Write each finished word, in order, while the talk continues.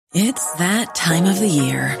It's that time of the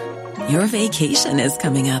year. Your vacation is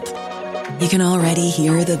coming up. You can already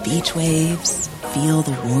hear the beach waves, feel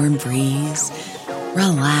the warm breeze,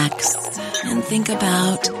 relax, and think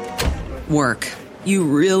about work. You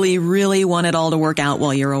really, really want it all to work out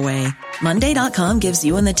while you're away. Monday.com gives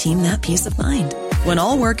you and the team that peace of mind. When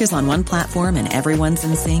all work is on one platform and everyone's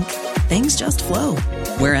in sync, things just flow.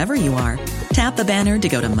 Wherever you are, tap the banner to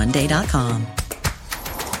go to Monday.com.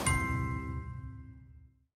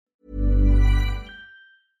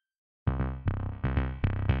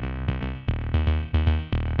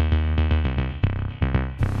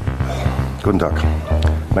 Guten Tag.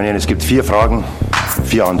 Meine Herren, es gibt 4 Fragen,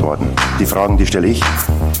 4 Antworten. Die Fragen, die stelle ich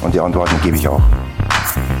und die Antworten gebe ich auch.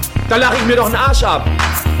 Da lache ich mir doch einen Arsch ab.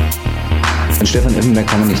 An Stefan Effenberg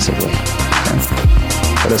kann man nicht zerbrechen.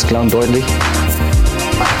 Ja. War das klar und deutlich?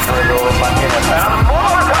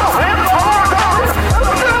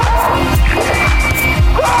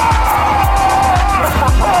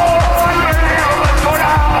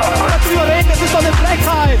 Das ist doch eine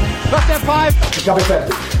Frechheit. Was der pfeift. Ich glaube, ich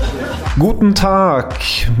fertig. Guten Tag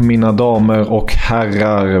mina damer och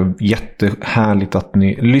herrar, jättehärligt att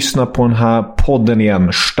ni lyssnar på den här podden igen.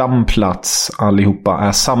 Stamplats, allihopa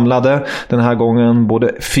är samlade den här gången.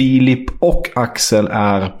 Både Filip och Axel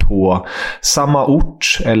är på samma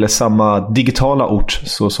ort, eller samma digitala ort,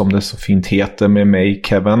 så som det så fint heter, med mig,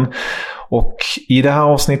 Kevin. Och i det här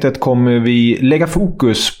avsnittet kommer vi lägga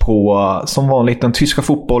fokus på, som vanligt, den tyska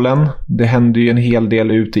fotbollen. Det händer ju en hel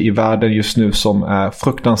del ute i världen just nu som är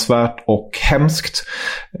fruktansvärt och hemskt.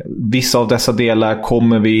 Vissa av dessa delar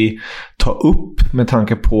kommer vi ta upp med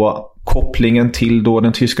tanke på kopplingen till då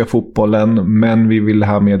den tyska fotbollen, men vi vill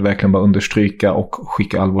härmed verkligen bara understryka och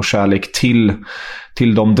skicka all vår kärlek till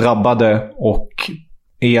de drabbade, och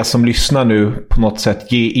er som lyssnar nu på något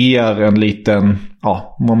sätt ge er en liten,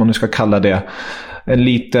 ja, vad man nu ska kalla det, en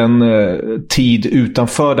liten tid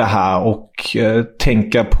utanför det här och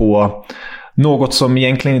tänka på något som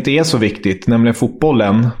egentligen inte är så viktigt, nämligen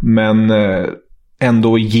fotbollen, men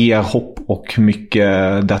ändå ger hopp och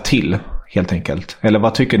mycket därtill, helt enkelt. Eller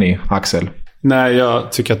vad tycker ni, Axel? Nej,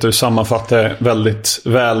 jag tycker att du sammanfattar väldigt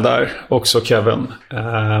väl där också, Kevin.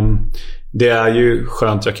 Det är ju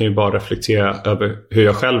skönt, jag kan ju bara reflektera över hur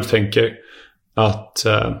jag själv tänker. Att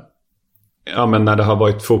ja, men när det har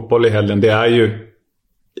varit fotboll i helgen, det är ju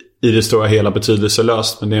i det stora hela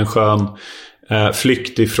betydelselöst, men det är en skön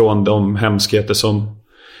flykt ifrån de hemskheter som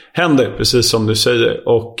händer, precis som du säger.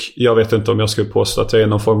 Och jag vet inte om jag skulle påstå att jag är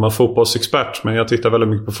någon form av fotbollsexpert, men jag tittar väldigt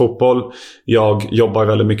mycket på fotboll. Jag jobbar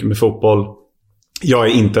väldigt mycket med fotboll. Jag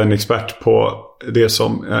är inte en expert på det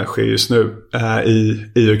som sker just nu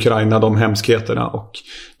i Ukraina, de hemskheterna. Och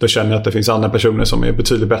då känner jag att det finns andra personer som är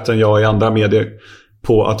betydligt bättre än jag i andra medier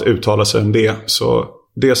på att uttala sig om det. Så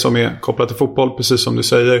det som är kopplat till fotboll, precis som du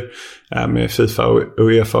säger, med FIFA och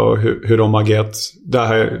UEFA och hur de har agerat, det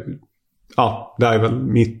är väl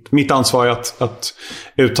mitt ansvar att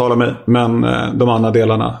uttala mig. Men de andra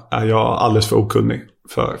delarna är jag alldeles för okunnig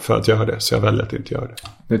för att göra det, så jag väljer att inte göra det.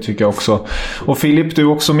 Det tycker jag också. Och Filip, du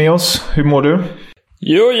är också med oss. Hur mår du?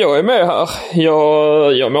 Jo, jag är med här.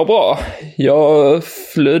 Jag mår bra. Jag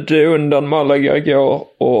flydde undan Malaga igår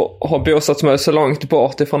och har bosatt mig så långt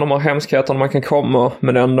bort ifrån de här hemskheterna man kan komma,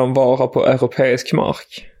 men ändå vara på europeisk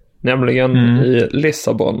mark. Nämligen i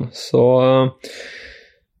Lissabon. Så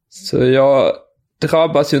jag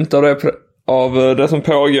drabbas ju inte av det som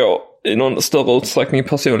pågår i någon större utsträckning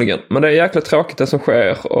personligen. Men det är jäkligt tråkigt det som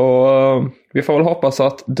sker, och vi får väl hoppas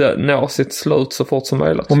att det når sitt slut så fort som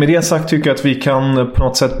möjligt. Och med det sagt tycker jag att vi kan på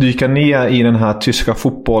något sätt dyka ner i den här tyska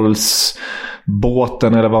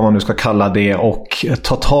fotbollsbåten, eller vad man nu ska kalla det, och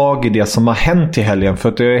ta tag i det som har hänt i helgen. För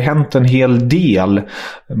att det har hänt en hel del,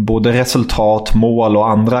 både resultat, mål och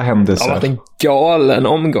andra händelser. Det har varit en galen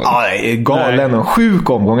omgång. Ja, galen och sjuk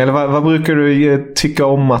omgång. Eller vad brukar du tycka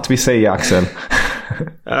om att vi säger, Axel?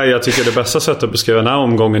 Jag tycker det bästa sättet att beskriva den här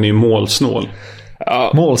omgången är målsnål.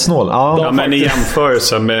 Ja. Målsnål, ja. Men i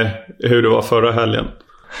jämförelse med hur det var förra helgen.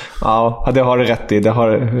 Ja, det har du rätt i. Det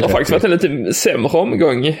har faktiskt varit en lite sämre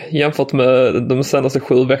omgång jämfört med de senaste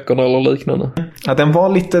 7 veckorna eller liknande. Ja, den var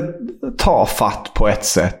lite tafatt på ett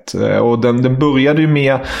sätt. Och den började ju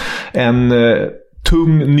med en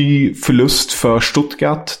tung ny förlust för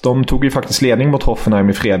Stuttgart. De tog ju faktiskt ledning mot Hoffenheim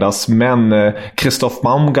i fredags, men Christoph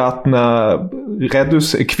Baumgartner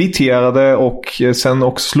kvitterade och sen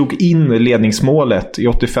också slog in ledningsmålet i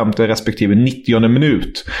 85 respektive 90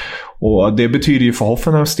 minut. Och det betyder ju för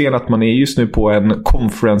Hoffenheims del att man är just nu på en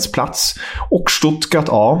conferenceplats. Och Stuttgart,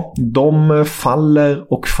 ja, de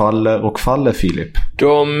faller, Filip.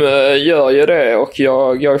 De gör ju det, och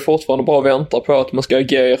jag är fortfarande bara och väntar på att man ska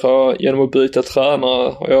agera genom att byta tränare,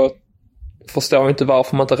 och jag förstår inte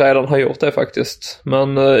varför man inte redan har gjort det faktiskt.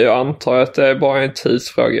 Men jag antar att det är bara en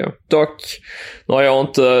tidsfråga. Dock, nu har jag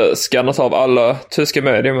inte skannat av alla tyska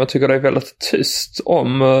medier, men jag tycker det är väldigt tyst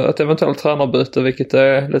om ett eventuellt tränarbyte, vilket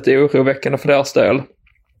är lite oroväckande för deras del.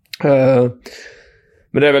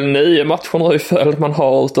 Men det är väl 9 matcher nu i följd man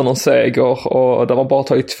har utan någon seger, och där man bara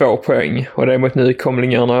tagit 2 poäng. Och det är mot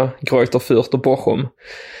nykomlingarna Greuther Fürth och Bochum.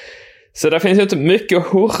 Så det finns ju inte mycket att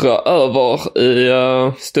hurra över i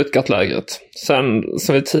Stuttgart-lägret. Sen,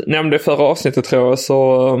 som vi nämnde i förra avsnittet tror jag,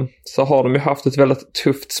 så har de ju haft ett väldigt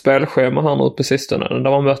tufft spelschema här nu på sistone, där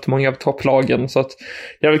man mött många av topplagen. Så att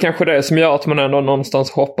det är väl kanske det som gör att man ändå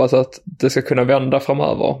någonstans hoppas att det ska kunna vända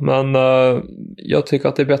framöver. Men jag tycker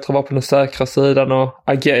att det är bättre att vara på den säkra sidan och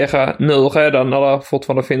agera nu redan, när det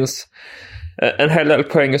fortfarande finns en hel del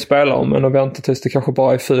poäng att spela om, men att vänta tills det kanske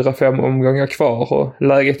bara är 4-5 omgångar kvar och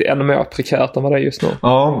läget är ännu mer prekärt än vad det är just nu.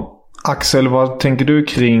 Ja, Axel, vad tänker du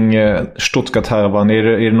kring Stuttgart-härvan? Är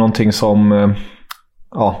det någonting som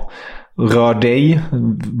rör dig?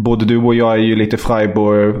 Både du och jag är ju lite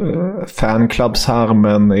Freiburg-fanclubs här,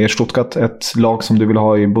 men är Stuttgart ett lag som du vill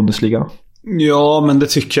ha i Bundesliga? Ja, men det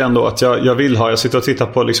tycker jag ändå att jag vill ha. Jag sitter och tittar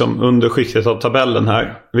på liksom underskiktet av tabellen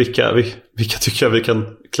här. Vilka tycker jag vi kan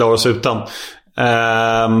klara oss utan.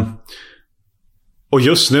 Och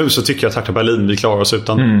just nu så tycker jag att Hertha Berlin vi klarar oss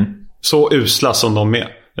utan. Så usla som de är.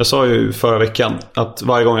 Jag sa ju förra veckan att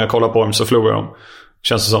varje gång jag kollar på dem så förlorar de.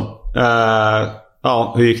 Känns det som.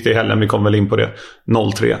 Ja, hur gick det i helgen? Vi kom väl in på det.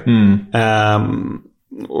 0-3.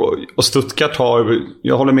 Och Stuttgart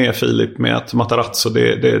jag håller med Filip med att Matarazzo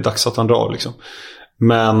det är dags att han drar liksom.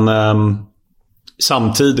 Men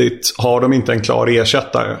samtidigt har de inte en klar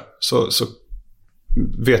ersättare, så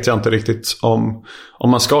vet jag inte riktigt om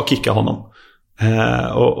man ska kicka honom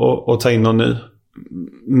och ta in någon ny.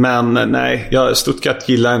 Men nej, Stuttgart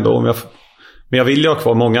gillar ändå men jag vill ju ha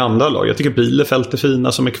kvar många andra lag. Jag tycker Bielefeld är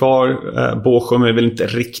fina som är kvar. Bochum är väl inte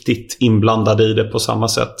riktigt inblandad i det på samma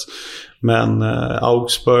sätt. Men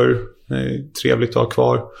Augsburg är trevligt att ha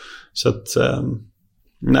kvar. Så att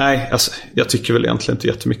nej, alltså, jag tycker väl egentligen inte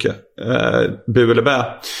jättemycket bu eller bä.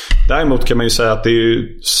 Däremot kan man ju säga att det är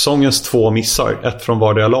ju säsongens 2 missar, ett från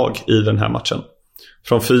vardera lag i den här matchen.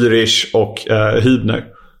 Från Fürich och Hübner.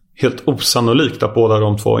 Helt osannolikt att båda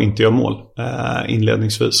de två inte gör mål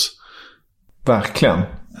inledningsvis. Verkligen.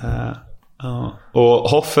 Och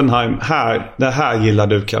Hoffenheim det här gillar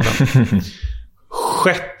du, Kevin.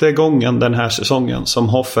 6:e gången den här säsongen som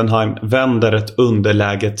Hoffenheim vänder ett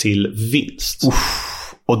underläge till vinst.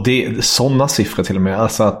 Och det är sådana siffror till och med.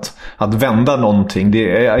 Alltså att vända någonting,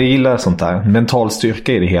 jag gillar sånt där. Mental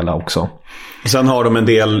styrka i det hela också. Sen har de en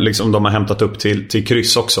del liksom, de har hämtat upp till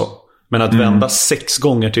kryss också. Men att vända 6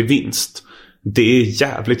 gånger till vinst, det är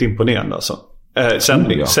jävligt imponerande alltså.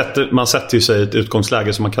 Sen man sätter ju sig i ett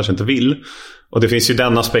utgångsläge som man kanske inte vill. Och det finns ju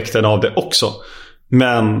den aspekten av det också.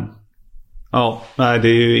 Men ja, nej, det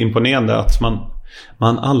är ju imponerande att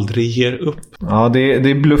man aldrig ger upp. Ja, det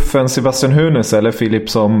är bluffen Sebastian Hoeneß eller Filip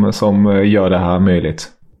som gör det här möjligt.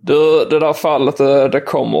 Det där fallet, det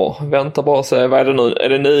kommer. Vänta bara och se, vad är det nu? Är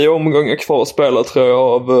det 9 omgångar kvar att spela tror jag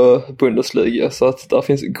av Bundesliga. Så att där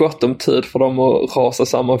finns gott om tid för dem att rasa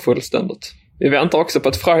samman fullständigt. Vi väntar också på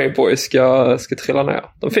att Freiburg ska trilla ner.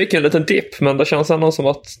 De fick en liten dipp, men det känns ändå som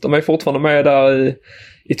att de är fortfarande med där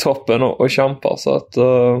i toppen och kämpar. Så att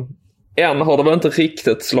än har de inte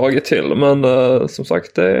riktigt slagit till. Men som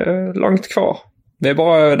sagt, det är långt kvar. Det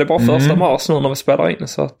är bara första mars nu när vi spelar in.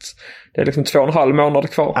 Så att det är liksom 2,5 månader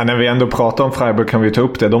kvar. Ja, när vi ändå pratar om Freiburg kan vi ta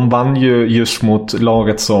upp det. De vann ju just mot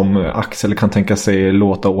laget som Axel kan tänka sig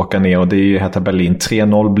låta åka ner. Och det är Hertha Berlin.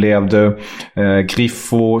 3-0 blev det.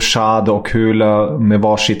 Griffo, Schade och Höhler med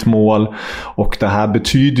varsitt mål. Och det här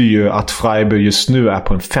betyder ju att Freiburg just nu är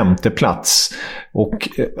på en 5:e plats. Och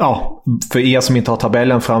ja, för er som inte har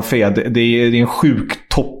tabellen framför er, det är en sjuk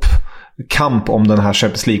toppkamp om den här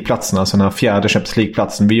Champions League-platsen, alltså den här 4:e Champions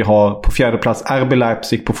League-platsen. Vi har på 4:e plats RB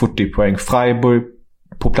Leipzig på 40 poäng, Freiburg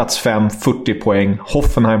på plats 5, 40 poäng,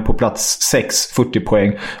 Hoffenheim på plats 6, 40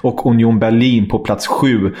 poäng och Union Berlin på plats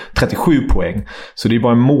 7, 37 poäng. Så det är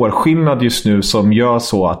bara en målskillnad just nu som gör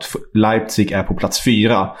så att Leipzig är på plats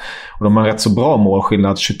 4 och de har rätt så bra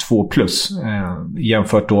målskillnad, 22 plus,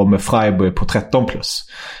 jämfört då med Freiburg på 13 plus.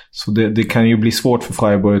 Så det kan ju bli svårt för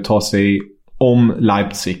Freiburg att ta sig om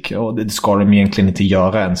Leipzig, och det ska de egentligen inte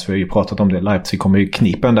göra ens. Vi har ju pratat om det. Leipzig kommer ju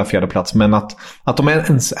knipa den där 4:e plats. Men att de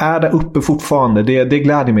ens är där uppe fortfarande, det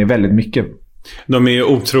gläder mig väldigt mycket. De är ju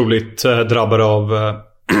otroligt drabbade av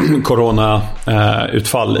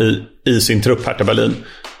corona-utfall i sin trupp här till Berlin.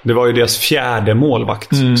 Det var ju deras 4:e målvakt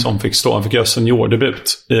som fick stå. Han fick göra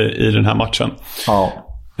seniordebut i den här matchen. Ja.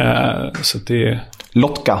 Så det...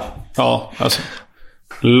 Lotka. Ja, alltså.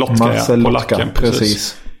 Lotka, polacken.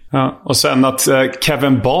 Precis. Ja, och sen att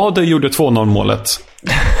Kevin Bader gjorde 2-0-målet.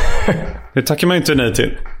 Det tackar man ju inte nej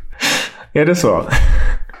till. Är det så?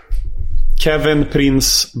 Kevin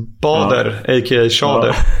Prince Bader, a.k.a.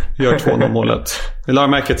 Shader, gör 2-0-målet. Det lade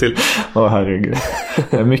jag märke till. Herregud.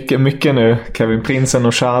 Mycket nu. Kevin Prinsen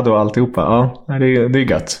och Shader och alltihopa. Ja, det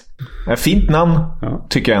är gött. Fint namn,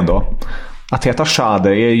 tycker jag ändå. Att heta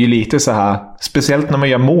Shader är ju lite så här, speciellt när man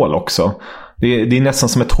gör mål också. Det är nästan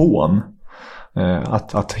som ett hån.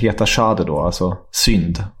 Att heta Shader då, alltså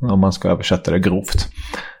synd, om man ska översätta det grovt.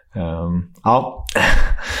 Ja.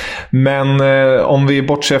 Men om vi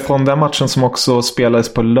bortser från den matchen som också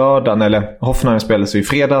spelades på lördagen, eller Hoffenheim spelades i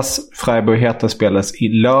fredags, Freiburg-Hertha spelades i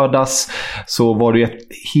lördags, så var det ju ett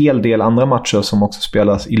hel del andra matcher som också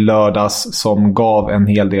spelades i lördags som gav en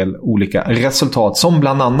hel del olika resultat, som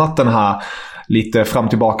bland annat den här lite fram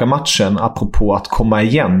tillbaka matchen apropå att komma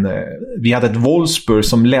igen. Vi hade ett Wolfsburg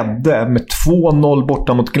som ledde med 2-0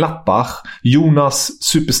 borta mot Gladbach. Jonas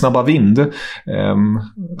supersnabba vind.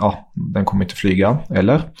 Den kommer inte flyga,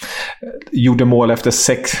 eller? Gjorde mål efter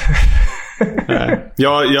 6.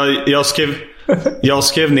 Jag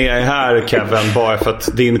skrev ner här, Kevin, bara för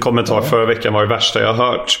att din kommentar förra veckan var det värsta jag har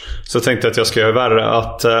hört. Så tänkte jag att jag ska göra värre.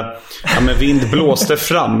 Att men vind blåste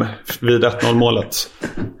fram vid 1-0-målet.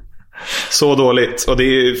 Så dåligt. Och det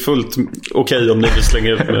är fullt okej om ni vill slänga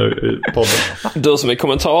ut med podden. Du som är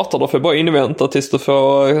kommentator, då får bara invänta tills du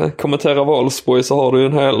får kommentera Wolfsburg, så har du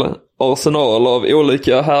en hel arsenal av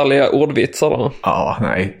olika härliga ordvitsar då. Ja,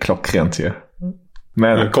 nej, klockrent ju.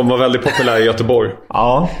 Men det kommer vara väldigt populär i Göteborg.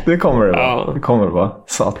 Ja, det kommer det vara. Ja. Det kommer det vara.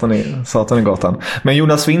 Satan i gatan. Men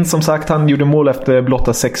Jonas Wind, som sagt, han gjorde mål efter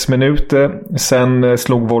blotta 6 minuter. Sen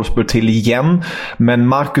slog Wolfsburg till igen. Men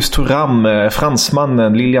Marcus Thuram,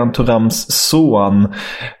 fransmannen, Lilian Thurams son,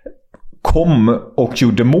 kom och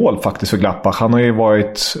gjorde mål faktiskt för Gladbach. Han har ju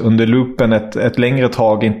varit under loopen ett längre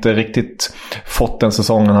tag, inte riktigt fått den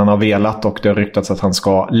säsongen han har velat, och det har ryktats att han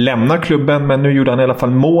ska lämna klubben, men nu gjorde han i alla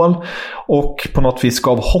fall mål och på något vis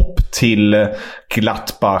gav hopp till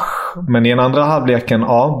Gladbach. Men i den andra halvleken,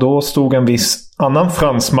 då stod en viss annan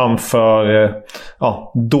fransman för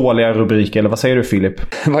dåliga rubriker, eller vad säger du, Filip?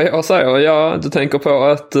 Vad jag säger, du tänker på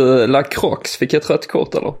att Lacroix fick ett rött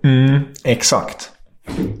kort, eller?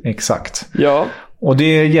 Exakt. Ja. Och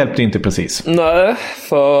det hjälpte inte precis. Nej,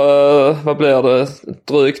 för vad blir det?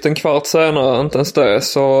 Drygt en kvart senare, inte ens det,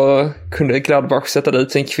 så kunde Gladbach sätta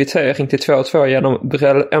dit sin kvittering till 2-2 genom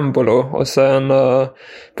Brel Embolo. Och sen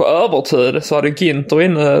på övertid så hade Ginter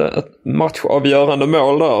inne ett matchavgörande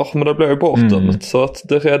mål där, men det blev ju bortdömt. Så att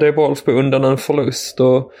det redde Wolfsburg undan en förlust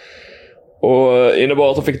och innebar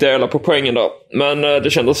att de fick dela på poängen där. Men det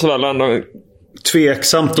kändes väl ändå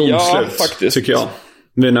tveksamt domslut, tycker jag.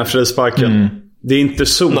 Vid den här frisparken. Det är inte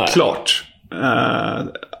solklart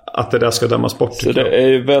att det där ska dömas bort. Så det är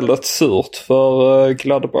ju väldigt surt för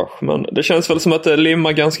Gladbach. Men det känns väl som att det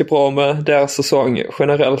limmar ganska bra med deras säsong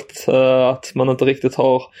generellt. Att man inte riktigt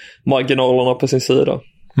har marginalerna på sin sida.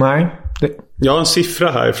 Nej. Jag har en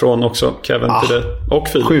siffra härifrån också, Kevin, till dig. Och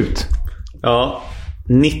Filip. Skjut. Ja,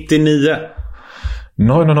 99.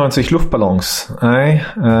 99 Luftballons. Nej.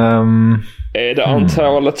 Är det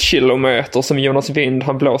antalet kilometer som Jonas Wind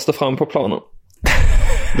han blåste fram på planen?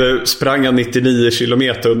 Du sprang han 99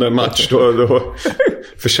 kilometer under en match, då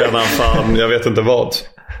förtjänar han fan, jag vet inte vad.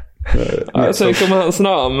 Jag tänker med hans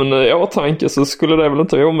namn i åtanke så skulle det väl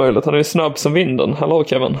inte vara omöjligt. Han är ju snabb som vinden. Hallå,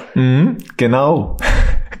 Kevin. Genau.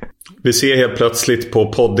 Vi ser helt plötsligt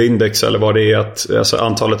på poddindex eller vad det är att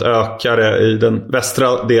antalet ökare i den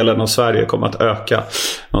västra delen av Sverige kommer att öka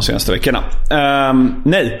de senaste veckorna.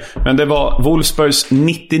 Nej, men det var Wolfsburgs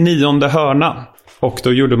 99:e hörna. Och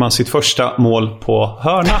då gjorde man sitt första mål på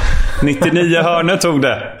hörna. 99 hörnor tog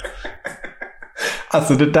det.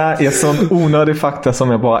 Alltså det där är sån onödig fakta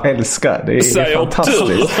som jag bara älskar. Det är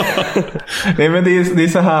fantastiskt. Nej, men det är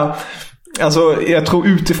så här. Alltså jag tror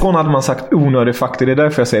utifrån hade man sagt onödig fakta. Det är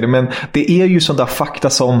därför jag säger det. Men det är ju sån där fakta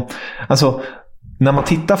som, alltså när man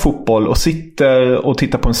tittar fotboll och sitter och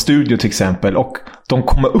tittar på en studio till exempel, och de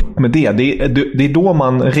kommer upp med det är då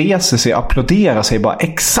man reser sig, applåderar sig bara,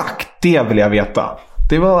 exakt det vill jag veta.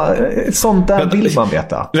 Det var sånt där vill man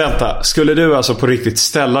veta. Vänta, skulle du alltså på riktigt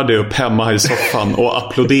ställa dig upp hemma i soffan och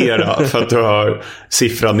applådera för att du har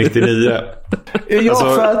siffran 99? Ja,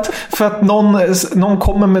 alltså, för att någon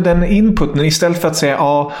kommer med den inputen istället för att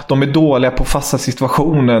säga de är dåliga på fasta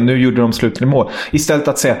situationer, nu gjorde de slut i mål. Istället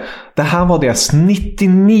att säga, det här var deras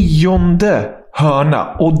 99:e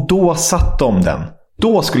hörna och då satt de den.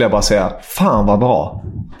 Då skulle jag bara säga, fan vad bra.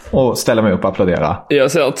 Och ställa mig upp och applådera.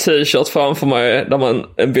 Jag ser en t-shirt framför mig där man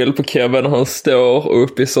en bild på Kevin och han står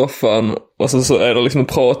upp i soffan. Och så är det liksom en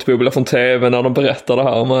pratbubbla från tv när de berättar det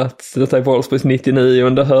här om att detta är Wolfsburgs 99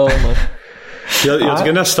 under hörna. Jag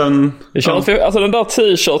tycker nästan... Alltså den där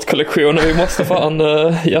t-shirt-kollektionen, vi måste fan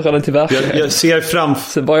göra den till verklighet. Jag ser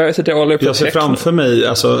framför mig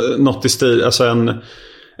alltså, något i stil, alltså en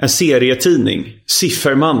serietidning,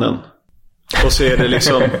 Siffermannen. Och så är det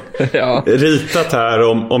liksom ritat här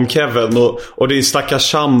om Kevin och det är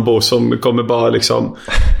stackars Chambo som kommer bara liksom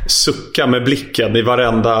sucka med blicken i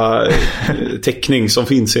varenda teckning som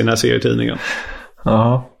finns i den här serietidningen.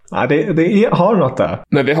 Ja. Ja, det har något där.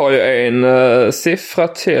 Men vi har ju en siffra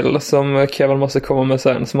till som Kevin måste komma med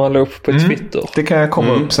sen, som han la upp på Twitter. Det kan jag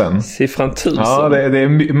komma upp sen. Siffran 1000. Ja, det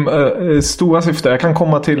är stora siffror. Jag kan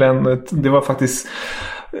komma till det var faktiskt...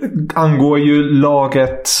 angår ju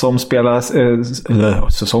laget som spelar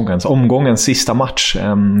omgångens sista match,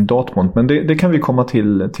 Dortmund, men det kan vi komma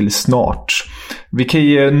till snart. Vi kan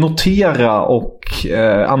ju notera och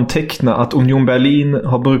anteckna att Union Berlin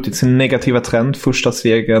har brutit sin negativa trend, första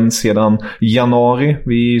stegen sedan januari.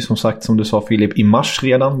 Vi är som sagt, som du sa Filip, i mars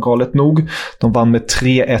redan, galet nog. De vann med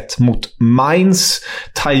 3-1 mot Mainz.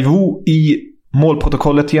 Taiwo i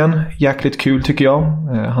målprotokollet igen, jäkligt kul tycker jag.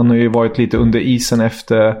 Han har ju varit lite under isen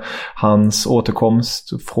efter hans återkomst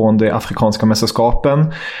från de afrikanska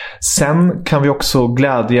mästerskapen. Sen kan vi också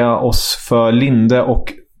glädja oss för Linde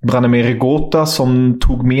och Branimir Rigota som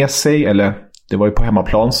tog med sig, eller det var ju på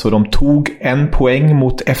hemmaplan, så de tog 1 poäng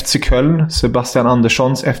mot FC Köln, Sebastian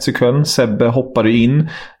Anderssons FC Köln. Sebbe hoppade in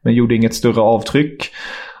men gjorde inget större avtryck.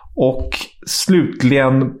 Och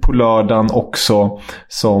slutligen på lördagen också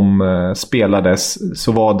som spelades,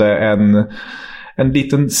 så var det en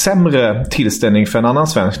liten sämre tillställning för en annan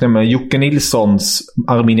svensk, nämligen Jocke Nilssons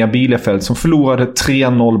Arminia Bielefeld som förlorade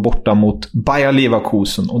 3-0 borta mot Bayer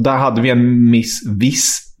Leverkusen. Och där hade vi en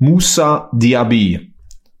viss Moussa Diaby.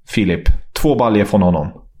 Filip, 2 baljer från honom.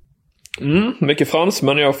 Mycket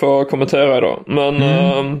fransmän jag får kommentera idag. Men...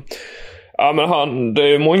 Ja, men det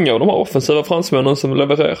är många av de här offensiva fransmännen som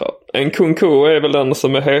levererar. En Kunku är väl den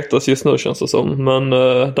som är hetast just nu, känns det som. Men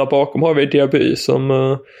där bakom har vi Diaby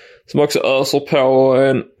som också öser på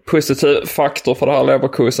en positiv faktor för det här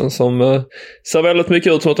Leverkusen som ser väldigt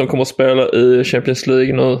mycket ut som att de kommer att spela i Champions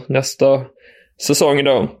League nu nästa säsong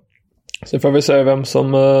då. Så får vi se vem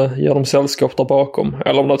som ger dem sällskap där bakom.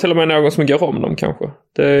 Eller om det är till och med någon som går om dem kanske.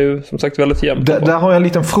 Det är ju som sagt väldigt jämnt. Där har jag en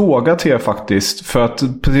liten fråga till er faktiskt. För att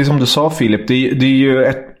precis som du sa Filip, det är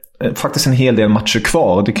ju faktiskt en hel del matcher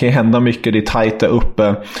kvar. Det kan ju hända mycket, det är tajt där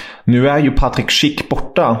uppe. Nu är ju Patrick Schick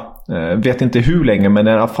borta. Vet inte hur länge, men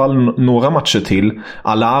i alla fall några matcher till.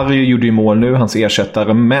 Alari gjorde ju mål nu, hans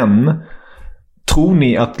ersättare. Men... tror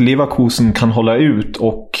ni att Leverkusen kan hålla ut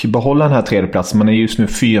och behålla den här tredjeplatsen? Man är just nu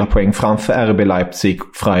 4 poäng framför RB Leipzig,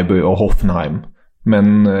 Freiburg och Hoffenheim.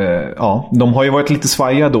 Men de har ju varit lite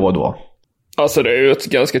svajiga då och då. Alltså det är ju ett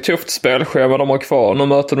ganska tufft spelschema de har kvar. Nu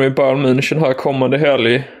möter de i Bayern München här kommande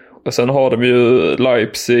helg. Och sen har de ju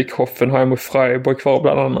Leipzig, Hoffenheim och Freiburg kvar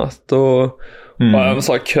bland annat. Och även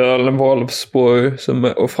så här Köln, Wolfsburg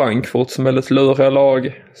och Frankfurt som är lite luriga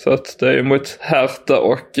lag. Så att det är mot Hertha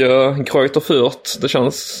och Greuther Fürth. Det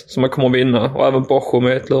känns som att man kommer att vinna. Och även Bochum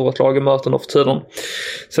är ett lurigt lag i möten av tiden.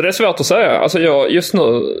 Så det är svårt att säga. Alltså just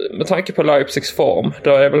nu, med tanke på Leipzigs form, det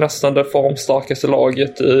är väl nästan det formstarkaste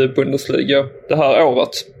laget i Bundesliga det här året.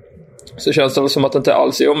 Så känns det väl som att det inte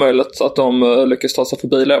alls är omöjligt att de lyckas ta sig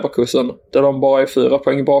förbi Leverkusen. Där de bara är 4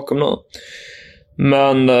 poäng bakom nu.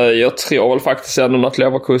 Men jag tror väl faktiskt ändå att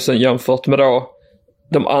Leverkusen jämfört med då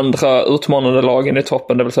de andra utmanande lagen i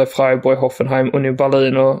toppen, det vill säga Freiburg, Hoffenheim, Union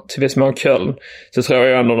Berlin och till viss mån Köln, så tror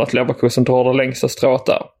jag ändå att Leverkusen drar det längsta strået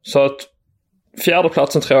där. Så att 4:e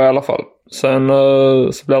platsen tror jag i alla fall. Sen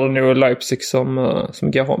så blir det nog Leipzig som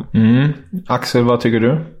går om. Axel, vad tycker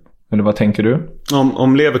du? Eller vad tänker du?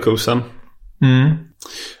 Om Leverkusen?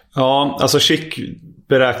 Ja, alltså Schick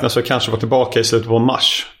beräknas att kanske vara tillbaka i slutet på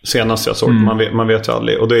mars senast jag såg. Man vet ju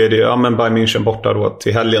aldrig. Och då är det men Bayern München borta då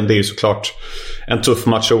till helgen. Det är ju såklart en tuff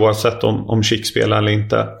match oavsett om Schick spelar eller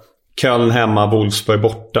inte. Köln hemma, Wolfsburg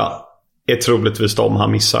borta. Är troligtvis de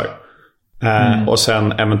han missar. Och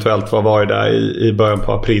sen eventuellt vad var det där i början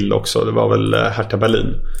på april också. Det var väl Hertha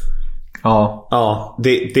Berlin. Ja,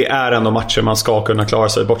 det är ändå matcher man ska kunna klara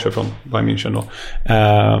sig bort från Bayern München då.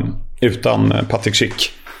 Utan Patrick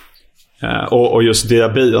Schick. Och just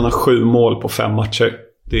Diaby, han har 7 mål på 5 matcher.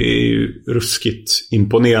 Det är ju ruskigt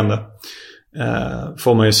imponerande,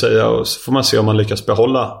 får man ju säga. Och så får man se om man lyckas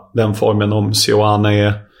behålla den formen, om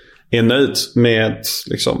Sioane är nöjd med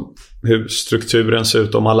liksom hur strukturen ser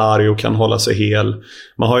ut, om Alario kan hålla sig hel.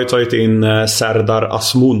 Man har ju tagit in Serdar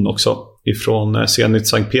Azmoun också ifrån Zenit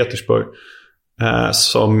Sankt Petersburg,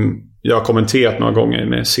 som jag har kommenterat några gånger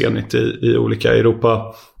med Zenit i olika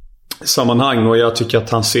Europa-sammanhang, och jag tycker att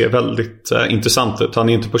han ser väldigt intressant ut. Han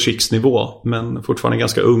är inte på Schicksnivå, men fortfarande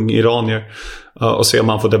ganska ung iranier, och ser om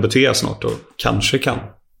han får debutera snart och kanske kan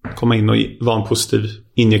komma in och vara en positiv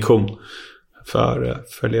injektion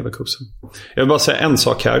för Leverkusen. Jag vill bara säga en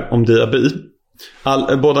sak här om Diaby.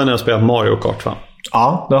 Båda ni har spelat Mario Kart, va?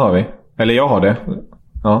 Ja, det har vi. Eller jag har det.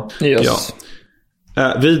 Ja. Yes.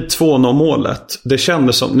 Ja. Vid 2-0-målet, det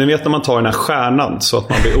kändes som, ni vet när man tar den här stjärnan så att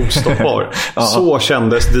man blir ostoppbar. Så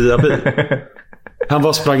kändes Diaby. Han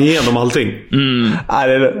bara sprang igenom allting. Det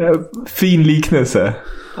är fin liknelse.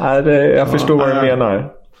 Jag förstår vad du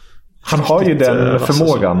menar. Han har ju den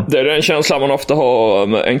förmågan. Det är den känslan man ofta har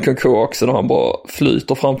med Nkunku också, när han bara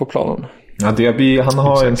flyter fram på planen. Ja, han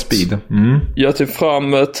har en speed. Jag tog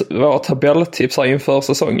fram våra tabelltips här inför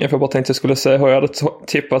säsongen. För jag bara tänkte jag skulle se hur jag hade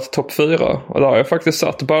tippat topp 4. Och där har jag faktiskt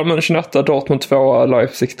satt Bayern München 1, Dortmund 2,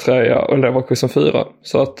 Leipzig 3 och Leverkusen 4.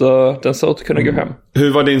 Så att den ser ut att kunna gå hem.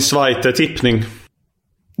 Hur var din Zweite-tippning?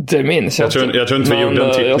 Det minns jag inte. Jag tror inte vi gjorde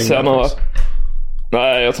en tippning.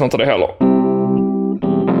 Nej, jag tror inte det heller.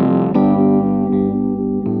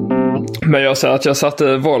 Men jag säger att jag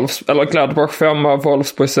satte Gladbach 5,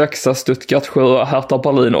 Wolfsburg 6, Stuttgart 7, Hertha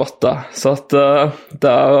Berlin 8. Så att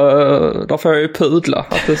där får jag ju pudla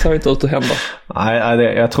att det ser inte ut att hända. Nej,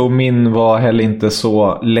 jag tror min var heller inte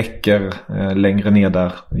så läcker längre ner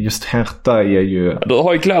där. Just Hertha är ju... Du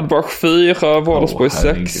har ju Gladbach 4, Wolfsburg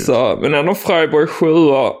 6, men ändå Freiburg 7,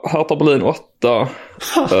 Hertha Berlin 8.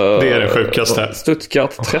 Det är det sjukaste.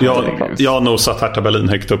 Stuttgart 13. Jag har nog satt Hertha Berlin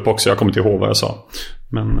högt upp också. Jag kommer inte ihåg vad jag sa.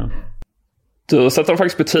 Men... Du sätter dem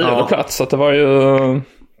faktiskt på 10:e plats, så att det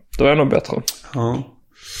var nog bättre.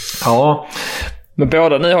 Ja. Men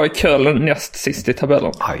båda ni har ju Köln näst sist i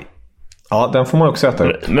tabellen. Aj. Ja, den får man också äta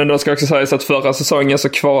upp. Men då ska också sägas att förra säsongen så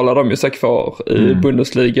kvalade de ju sig kvar i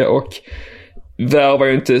Bundesliga, och var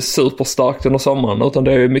ju inte superstarkt under sommaren, utan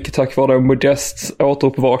det är ju mycket tack vare Modests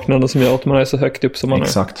återuppvaknande som gör att man är så högt upp som man är.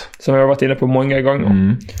 Som jag har varit inne på många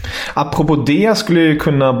gånger. Apropå det skulle ju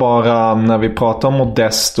kunna bara, när vi pratar om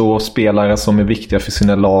Modest och spelare som är viktiga för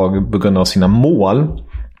sina lag på grund av sina mål,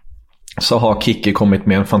 så har Kicke kommit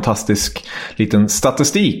med en fantastisk liten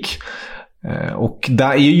statistik. Och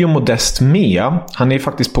där är ju Modest med. Han är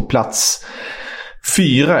faktiskt på plats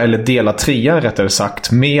 4, eller delar 3 rättare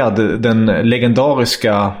sagt, med den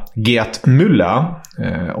legendariska Gerd Müller.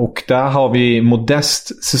 Och där har vi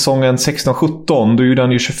Modest säsongen 16-17. Då gjorde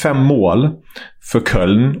han ju 25 mål för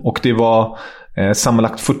Köln, och det var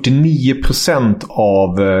sammanlagt 49%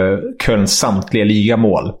 av Kölns samtliga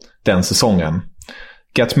ligamål den säsongen.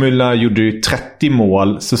 Gerd Müller gjorde ju 30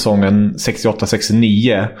 mål säsongen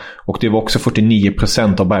 68-69, och det var också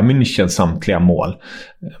 49% av Bayern Münchens samtliga mål.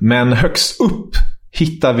 Men högst upp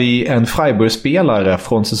hittar vi en Freiburg-spelare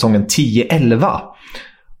från säsongen 10-11.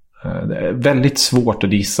 Det är väldigt svårt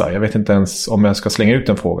att gissa. Jag vet inte ens om jag ska slänga ut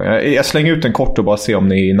en fråga. Jag slänger ut en kort och bara se om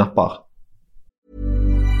ni nappar.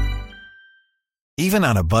 Even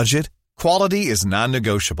on a budget, quality is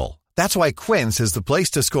non-negotiable. That's why Quince is the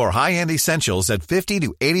place to score high-end essentials at 50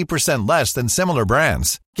 to 80% less than similar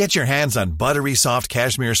brands. Get your hands on buttery soft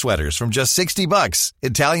cashmere sweaters from just $60,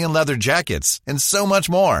 Italian leather jackets, and so much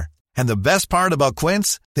more. And the best part about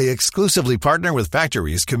Quince, they exclusively partner with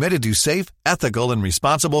factories committed to safe, ethical, and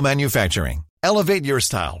responsible manufacturing. Elevate your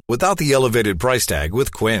style without the elevated price tag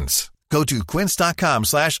with Quince. Go to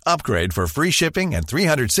quince.com/upgrade for free shipping and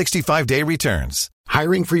 365-day returns.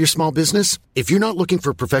 Hiring for your small business? If you're not looking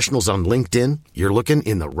for professionals on LinkedIn, you're looking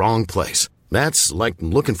in the wrong place. That's like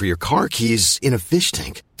looking for your car keys in a fish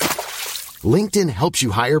tank. LinkedIn helps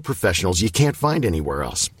you hire professionals you can't find anywhere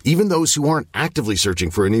else, even those who aren't actively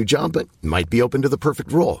searching for a new job but might be open to the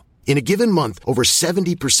perfect role. In a given month, over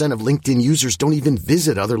 70% of LinkedIn users don't even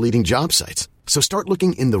visit other leading job sites. So start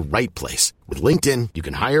looking in the right place. With LinkedIn, you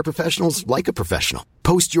can hire professionals like a professional.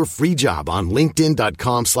 Post your free job on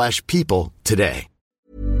linkedin.com/people today.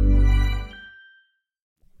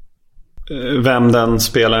 Vem den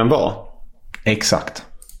spelaren var? Exakt.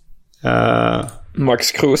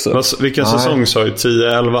 Max Kruse. Vilken säsong sa du?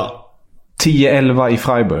 10-11? 10-11 i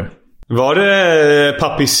Freiburg. Var det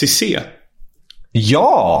Papi Cissé?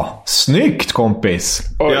 Ja, snyggt kompis.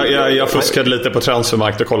 Jag fuskade lite på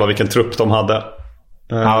Transfermarkt och kollade vilken trupp de hade.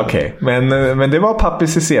 Okej. Men det var Papi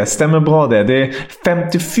Cissé. Stämmer bra det. Det är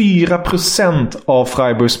 54% av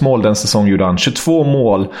Freiburgs mål den säsong gjorde han. 22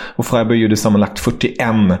 mål. Och Freiburg gjorde sammanlagt 41.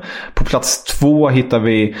 På plats 2 hittar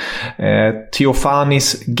vi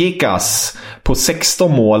Theofanis Gekas på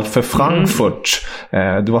 16 mål för Frankfurt.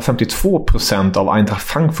 Det var 52% av Eintracht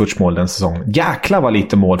Frankfurts mål den säsongen. Jäklar vad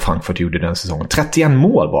lite mål Frankfurt gjorde den säsongen. 31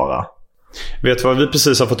 mål bara. Vet du vad vi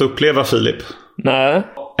precis har fått uppleva, Filip? Nej.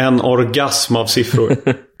 En orgasm av siffror.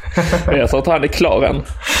 Jag tror att han är klar än.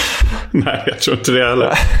 Nej, jag tror inte det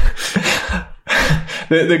heller.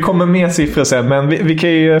 Det kommer mer siffror sen, men vi kan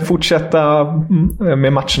ju fortsätta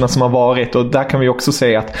med matcherna som har varit, och där kan vi också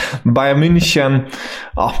säga att Bayern München,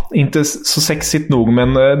 inte så sexigt nog,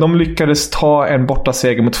 men de lyckades ta en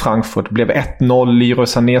bortaseger mot Frankfurt. Det blev 1-0, Leroy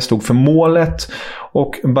Sané stod för målet,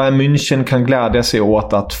 och Bayern München kan glädja sig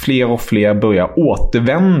åt att fler och fler börjar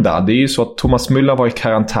återvända. Det är ju så att Thomas Müller var i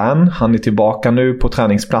karantän, han är tillbaka nu på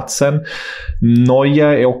träningsplatsen.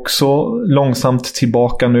 Neuer är också långsamt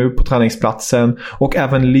tillbaka nu på träningsplatsen, och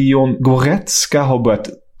även Leon Goretzka har börjat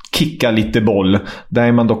kicka lite boll. Där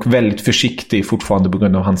är man dock väldigt försiktig fortfarande på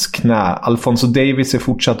grund av hans knä. Alphonso Davies är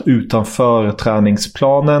fortsatt utanför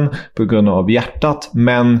träningsplanen på grund av hjärtat,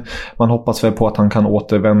 men man hoppas väl på att han kan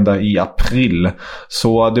återvända i april.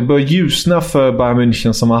 Så det bör ljusna för Bayern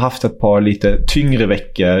München, som har haft ett par lite tyngre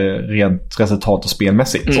veckor rent resultat och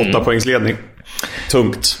spelmässigt. 8 poängsledning.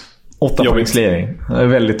 Tungt. 8 poängsledning.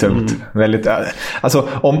 Väldigt tungt. Väldigt, alltså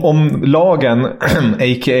om lagen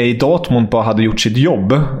a.k.a. Dortmund bara hade gjort sitt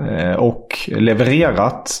jobb och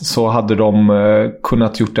levererat, så hade de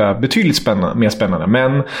kunnat gjort det betydligt mer spännande.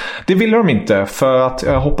 Men det ville de inte, för att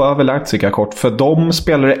jag hoppar över Leipzig kort, för de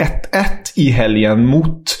spelade 1-1 i helgen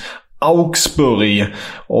mot Augsburg,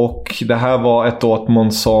 och det här var ett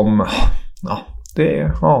Dortmund som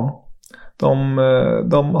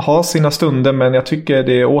de har sina stunder, men jag tycker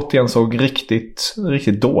det återigen såg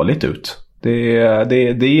riktigt dåligt ut. Det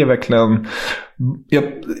är verkligen...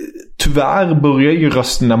 tyvärr börjar ju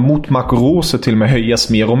rösterna mot Marco Rose till och med höjas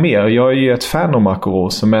mer och mer. Jag är ju ett fan av Marco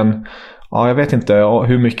Rose, men jag vet inte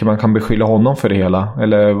hur mycket man kan beskylla honom för det hela.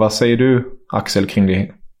 Eller vad säger du, Axel,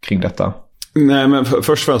 kring detta? Nej, men först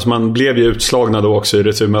och främst, man blev ju utslagna då också i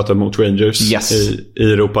returmötet mot Rangers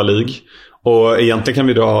i Europa League. Och egentligen kan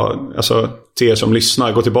vi då, alltså, till er som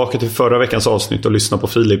lyssnar, gå tillbaka till förra veckans avsnitt och lyssna på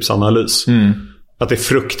Philips analys. Att det är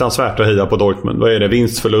fruktansvärt att heja på Dortmund. Vad är det?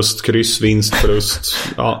 Vinstförlust, kryss, vinstförlust.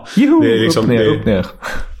 Ja, det är liksom, upp ner.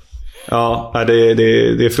 Ja,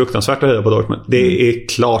 det är fruktansvärt att heja på Dortmund. Det är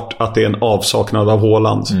klart att det är en avsaknad av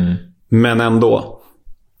Haaland. Men ändå.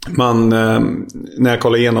 När jag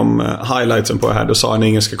kollade igenom highlightsen på det här, då sa den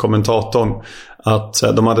engelska kommentatorn att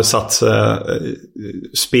de hade satt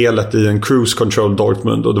spelet i en cruise control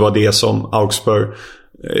Dortmund, och det var det som Augsburg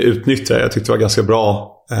utnyttjade. Jag tyckte det var ganska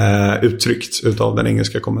bra uttryckt utav den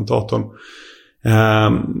engelska kommentatorn.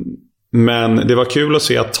 Men det var kul att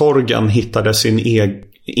se att Torgan hittade sin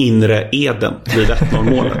inre Eden vid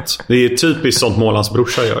 1-0-målet. Det är typiskt sånt mål hans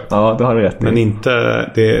brorsa gör. Ja, det har du rätt i. Men inte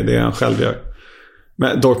det han själv gör.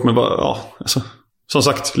 Men Dortmund var, som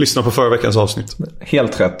sagt, lyssna på förra veckans avsnitt.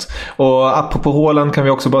 Helt rätt. Och apropå Haaland kan vi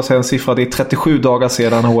också bara säga en siffra. Det är 37 dagar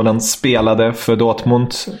sedan Haaland spelade för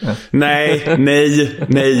Dortmund. Nej,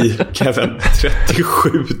 Kevin. 37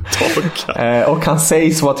 dagar. Och han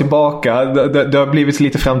sägs vara tillbaka. Det har blivit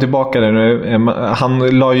lite fram tillbaka nu.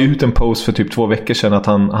 Han la ju ut en post för typ 2 veckor sedan att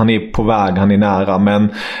han är på väg, han är nära. Men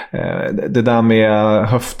det där med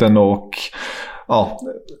höften och...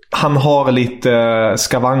 han har lite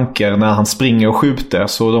skavanker när han springer och skjuter,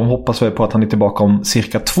 så de hoppas väl på att han är tillbaka om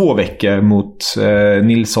cirka 2 veckor mot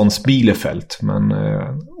Nilssons Bielefeld. Men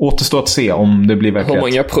återstår att se om det blir verklighet.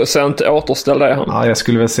 Hur många procent återställda är han? Ja, jag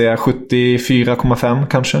skulle väl säga 74,5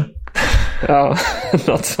 kanske. Ja,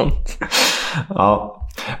 något sånt. Ja.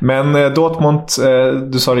 Men Dortmund,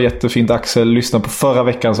 du sa det jättefint, Axel. Lyssna på förra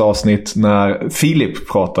veckans avsnitt när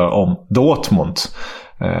Filip pratar om Dortmund.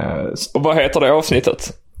 Och vad heter det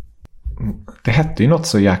avsnittet? Det hette ju något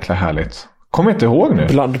så jäkla härligt. Kommer inte ihåg nu.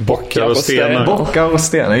 Bland bockar och stenar. Bockar och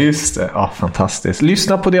stenar, just det. Ja, fantastiskt.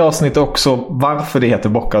 Lyssna på det avsnittet också, varför det heter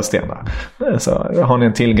bockar och stenar. Så har ni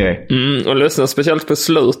en till grej. Och lyssna speciellt på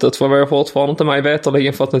slutet, för vi har fortfarande inte mig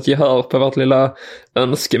veterligen fått något gehör på vårt lilla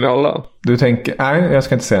önskemål där. Du tänker, nej, jag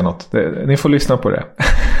ska inte säga något. Ni får lyssna på det.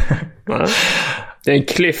 Det är en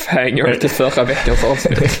cliffhanger till förra veckans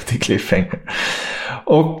avsnitt. Riktig cliffhanger.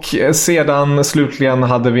 Och sedan slutligen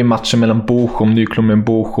hade vi matchen mellan Bochum, nyklubben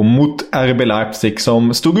Bochum mot RB Leipzig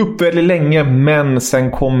som stod upp väldigt länge, men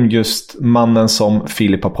sen kom just mannen som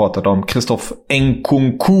Filip har pratat om, Christophe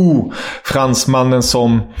Nkunku, fransmannen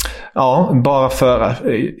som, bara för,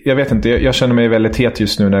 jag vet inte, jag känner mig väldigt het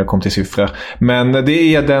just nu när det kom till siffror, men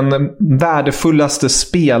det är den värdefullaste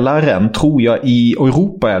spelaren, tror jag, i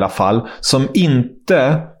Europa i alla fall, som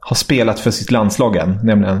inte har spelat för sitt landslag än,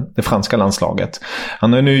 nämligen det franska landslaget.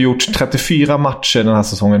 Han har nu gjort 34 matcher den här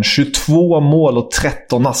säsongen, 22 mål och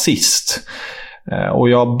 13 assist. Och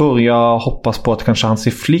jag börjar hoppas på att kanske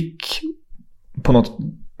Hansi Flick på något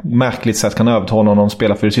märkligt sätt kan övertala honom att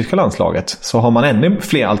spela för det tyska landslaget. Så har man ännu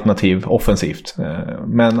fler alternativ offensivt.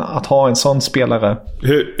 Men att ha en sån spelare...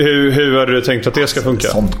 Hur har du tänkt att det ska funka?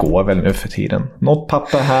 Sånt går väl nu för tiden. Något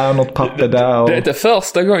papper här, något papper där. Och... Det är inte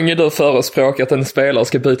första gången du förespråkar att en spelare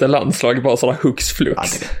ska byta landslag bara sådär hux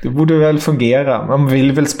flux. Ja, det borde väl fungera. Man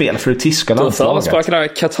vill väl spela för det tyska landslaget. Du förespråkar det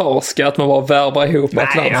katarska, att man bara värvar ihop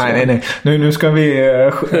ett landslag. Nej.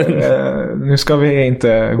 Nu ska vi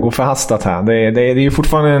inte gå förhastat här. Det är ju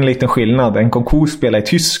fortfarande en liten skillnad. Nkunku spelar i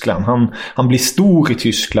Tyskland. Han blir stor i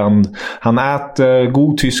Tyskland. Han äter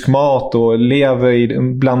god tysk mat och lever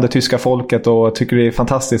bland det tyska folket och tycker det är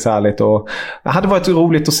fantastiskt härligt. Och det hade varit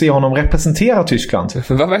roligt att se honom representera Tyskland.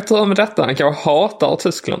 Vad vet du om detta? Han kanske hatar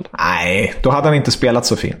Tyskland. Nej, då hade han inte spelat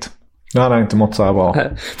så fint. Då hade han inte mått så här bra.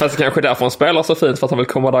 Fast det kanske är därför han spelar så fint, för att han vill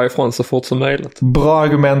komma därifrån så fort som möjligt. Bra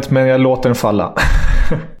argument, men jag låter den falla.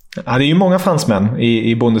 Ja, det är ju många fransmän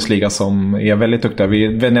i Bundesliga som är väldigt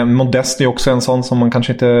duktiga. Modest är också en sån som man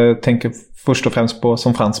kanske inte tänker först och främst på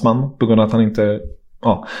som fransman, på grund av att han inte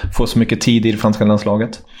får så mycket tid i det franska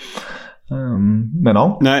landslaget. Men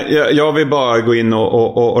ja. Nej, jag vill bara gå in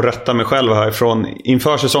och rätta mig själv härifrån.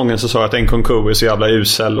 Inför säsongen så sa jag att Nkunku är så jävla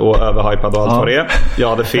usel och överhypad och allt vad det är. Jag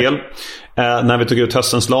hade fel. När vi tog ut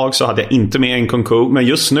höstens lag så hade jag inte med Nkunku, men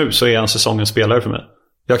just nu så är han säsongens spelare för mig.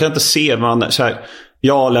 Jag kan inte se så här.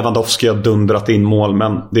 Ja, Lewandowski har dundrat in mål,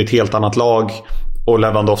 men det är ett helt annat lag. Och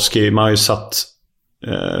Lewandowski, man har ju satt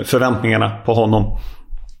förväntningarna på honom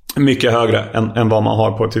mycket högre än vad man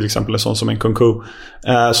har på till exempel en sån som Nkunku.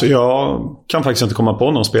 Så jag kan faktiskt inte komma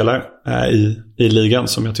på någon spelare i ligan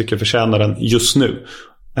som jag tycker förtjänar den just nu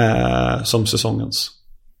som säsongens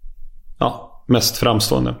mest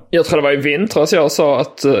framstående. Jag tror det var i vintras jag sa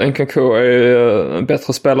att Nkunku är en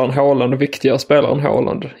bättre spelare än Haaland och viktigare spelare än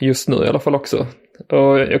Haaland just nu i alla fall också.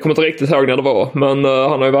 Och jag kommer inte riktigt ihåg när det var, men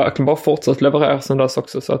han har ju verkligen bara fortsatt leverera sen dess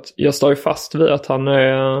också, så att jag står ju fast vid att han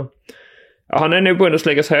är nu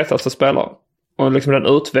Bundesligas hetaste spelare. Och liksom den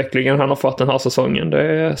utvecklingen han har fått den här säsongen, det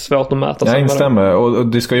är svårt att mäta. Jag instämmer, och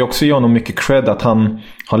det ska ju också ge honom mycket cred att han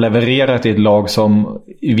har levererat i ett lag som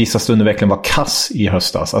i vissa stunder verkligen var kass i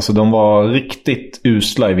höstas. Alltså de var riktigt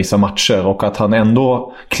usla i vissa matcher, och att han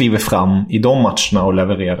ändå kliver fram i de matcherna och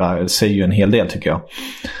levererar säger ju en hel del, tycker jag.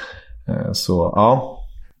 Så ja.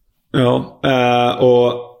 Ja,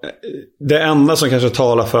 och det enda som kanske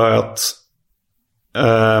talar för att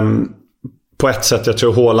på ett sätt jag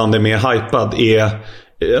tror Haaland är mer hypad är,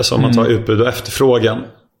 alltså om man tar utbud och efterfrågan.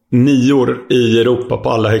 9 i Europa på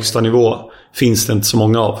allra högsta nivå finns det inte så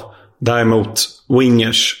många av. Däremot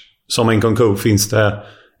wingers som Nkunku finns det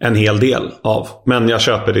en hel del av. Men jag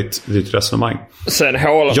köper ditt resonemang. Sen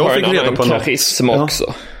Haaland har en annan karisma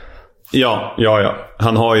också. Ja.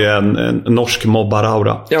 Han har ju en norsk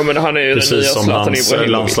mobbaraura. Ja, men han är ju precis den nya som hans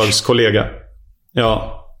landslagskollega.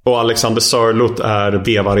 Ja. Och Alexander Sörloth är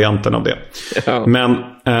B-varianten av det. Ja. Men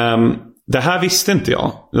det här visste inte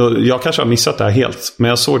jag. Jag kanske har missat det här helt, men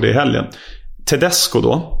jag såg det i helgen. Tedesco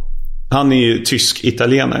då, han är ju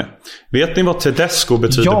tysk-italienare. Vet ni vad Tedesco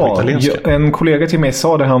betyder på italienska? Ja, en kollega till mig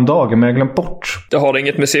sa det här om dagen, men jag glömt bort. Det har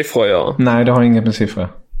inget med siffror att göra. Nej, det har inget med siffror.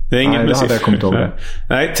 Det är inget med siffror. Jag kommit ihåg det.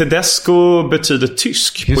 Nej, Tedesco betyder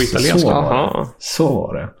tysk på italienska. Så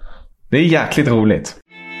var det. Det är jäkligt roligt.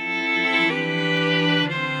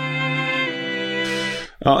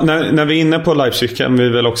 Ja, när vi är inne på Leipzig kan vi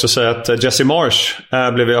väl också säga att Jesse Marsch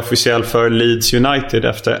blev officiell för Leeds United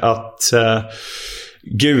efter att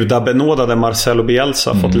gudabenådade Marcelo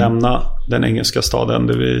Bielsa fått lämna den engelska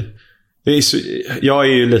staden. Jag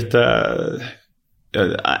är ju lite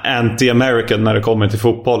anti-American när det kommer till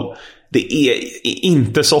fotboll. Det är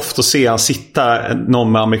inte så ofta att se han sitta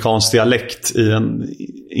någon med amerikansk dialekt i en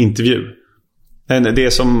intervju. Det är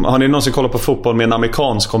som, har ni någonsin kollat på fotboll med en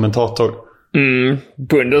amerikansk kommentator?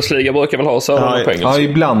 Bundesliga brukar väl ha så på engelska. Ja,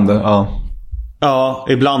 ibland. Ja,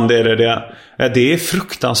 ibland är det. Det är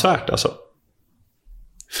fruktansvärt alltså.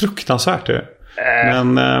 Fruktansvärt är det.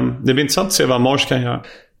 Men det blir intressant att se vad Marsch kan göra.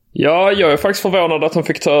 Ja, jag är faktiskt förvånad att han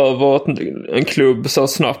fick ta över en klubb så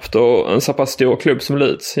snabbt och en så pass stor klubb som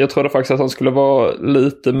Leeds. Jag trodde faktiskt att han skulle vara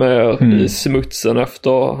lite mer i smutsen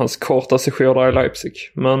efter hans korta sejour där i Leipzig.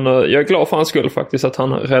 Men jag är glad för hans skull faktiskt att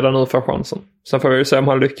han redan nu får chansen. Sen får vi ju se om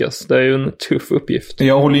han lyckas. Det är ju en tuff uppgift.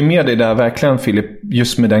 Jag håller ju med dig där verkligen, Filip,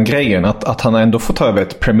 just med den grejen att han ändå får ta över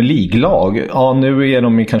ett Premier League-lag. Ja, nu är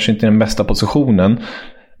de kanske inte i den bästa positionen,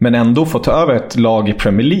 men ändå få ta över ett lag i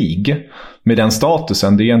Premier League med den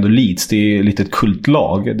statusen. Det är ändå Leeds, det är lite ett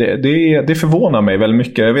kultlag. Det förvånar mig väldigt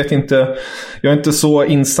mycket. Jag är inte så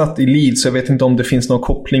insatt i Leeds, så jag vet inte om det finns några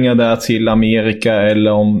kopplingar där till Amerika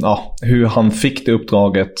eller om hur han fick det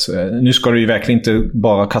uppdraget. Nu ska du ju verkligen inte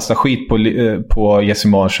bara kasta skit på Jesse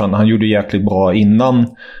Marsch. Han gjorde jäkligt bra innan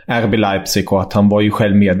RB Leipzig, och att han var ju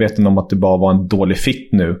själv medveten om att det bara var en dålig fit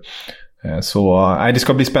nu. Så det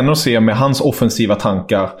ska bli spännande att se med hans offensiva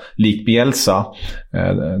tankar lik Bielsa.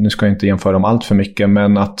 Nu ska jag inte jämföra dem allt för mycket,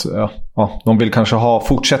 men att de vill kanske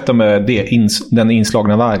fortsätta med den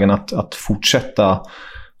inslagna vägen att fortsätta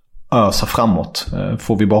ösa framåt.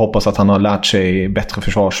 Får vi bara hoppas att han har lärt sig bättre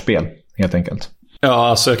försvarsspel helt enkelt. Ja,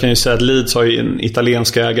 alltså jag kan ju säga att Leeds har ju en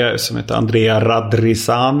italiensk ägare som heter Andrea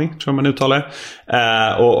Radrizzani, tror man uttalar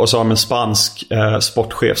det. Och så har de en spansk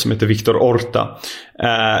sportchef som heter Victor Orta.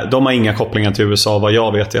 De har inga kopplingar till USA, vad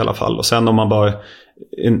jag vet i alla fall. Och sen om man bara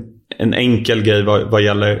en enkel grej vad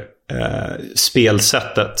gäller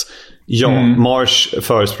spelsättet. Ja, Marsch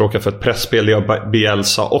förespråkar för ett pressspel, det gör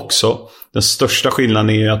Bielsa också. Den största skillnaden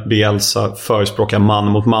är ju att Bielsa förespråkar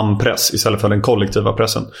man-mot-man-press istället för den kollektiva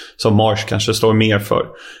pressen som Marsch kanske står mer för.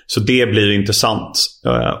 Så det blir intressant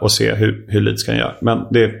att se hur Leeds kan göra. Men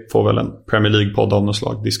det får väl en Premier League-podd av något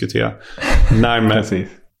slag diskutera närmare.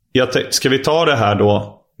 Ska vi ta det här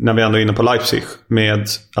då, när vi ändå är inne på Leipzig, med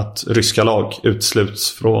att ryska lag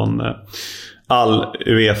utsluts från all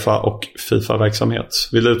UEFA och FIFA-verksamhet.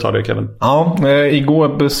 Vill du ta det, Kevin? Ja,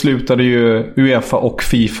 igår beslutade ju UEFA och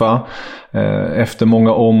FIFA efter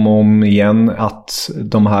många om igen att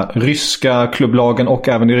de här ryska klubblagen och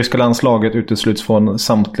även det ryska landslaget utesluts från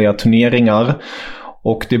samtliga turneringar.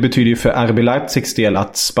 Och det betyder ju för RB Leipzigs del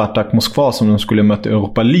att Spartak Moskva, som de skulle möta i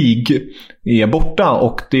Europa League, är borta.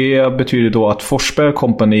 Och det betyder då att Forsberg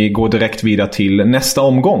Company går direkt vidare till nästa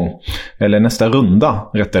omgång. Eller nästa runda,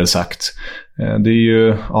 rättare sagt. Det är ju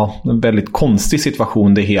en väldigt konstig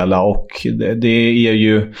situation det hela. Och det är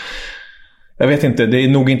ju... Jag vet inte,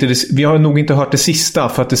 vi har nog inte hört det sista,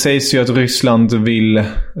 för att det sägs ju att Ryssland vill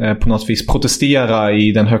på något vis protestera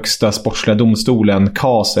i den högsta sportsliga domstolen,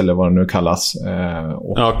 CAS eller vad det nu kallas.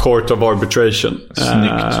 Court of Arbitration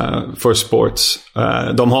for Sports.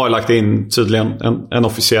 De har lagt in tydligen en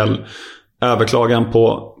officiell överklagan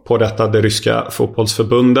på detta, det ryska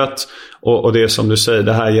fotbollsförbundet. Och det är som du säger,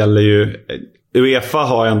 det här gäller ju... UEFA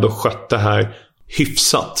har ändå skött det här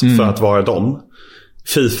hyfsat för att vara dem.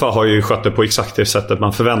 FIFA har ju skött det på exakt det sättet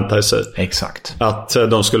man förväntar sig. Exakt. Att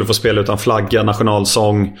de skulle få spela utan flagga,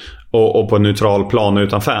 nationalsång och på en neutral plan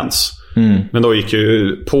utan fans. Men då gick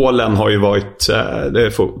ju... Polen har ju varit...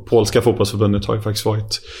 polska fotbollsförbundet har ju faktiskt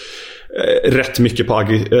varit rätt mycket på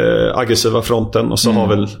aggressiva fronten. Och så har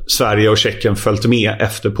väl Sverige och Tjeckien följt med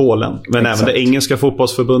efter Polen. Men även det engelska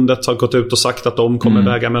fotbollsförbundet har gått ut och sagt att de kommer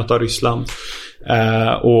väga möta Ryssland.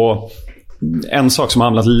 Och en sak som har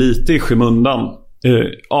hamnat lite i skymundan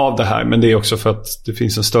av det här, men det är också för att det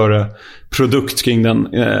finns en större produkt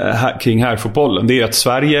kring herrfotbollen. Det är att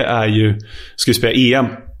Sverige ska spela EM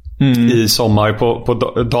i sommar på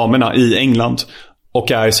damerna i England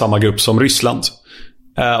och är i samma grupp som Ryssland.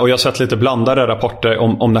 Och jag har sett lite blandade rapporter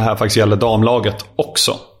om det här faktiskt gäller damlaget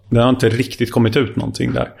också. Det har inte riktigt kommit ut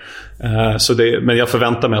någonting där. Men jag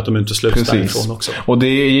förväntar mig att de inte slutar därifrån också. Och det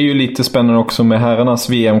är ju lite spännande också med herrarnas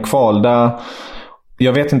VM-kval. Där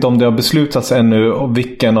jag vet inte om det har beslutats ännu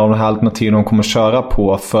vilken av de här alternativen de kommer köra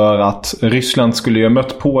på. För att Ryssland skulle ju ha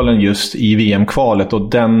mött Polen just i VM-kvalet. Och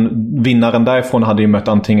den vinnaren därifrån hade ju mött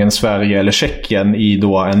antingen Sverige eller Tjeckien i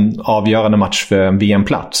då en avgörande match för en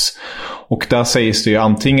VM-plats. Och där sägs det ju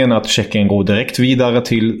antingen att Tjeckien går direkt vidare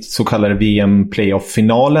till så kallade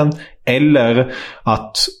VM-playoff-finalen. Eller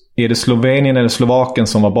att är det Slovenien eller Slovakien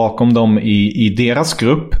som var bakom dem i deras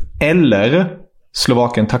grupp. Eller...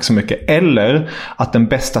 Slovakien, tack så mycket. Eller att den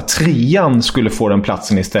bästa trean skulle få den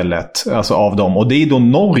platsen istället, alltså av dem. Och det är då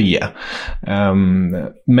Norge.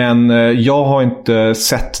 Men jag har inte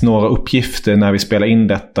sett några uppgifter när vi spelar in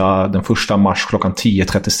detta den 1 mars klockan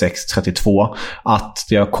 10:36:32 att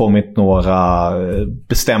det har kommit några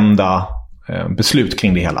bestämda beslut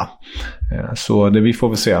kring det hela. Så det vi får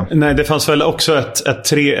väl se. Nej, det fanns väl också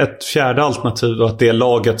ett fjärde alternativ då, att det är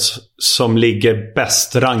laget som ligger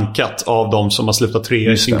bäst rankat av de som har slutat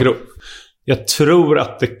 3 i sin grupp. Jag tror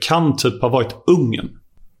att det kan typ ha varit Ungern.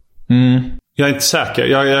 Jag är inte säker.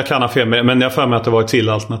 Jag kan ha fel med det, men jag får mig att det var ett till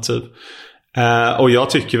alternativ. Och jag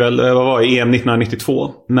tycker väl, vad var det, EM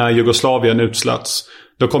 1992 när Jugoslavien utslöts.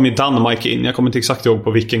 Då kom ju Danmark in. Jag kommer inte exakt ihåg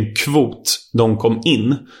på vilken kvot de kom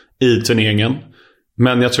in i turneringen.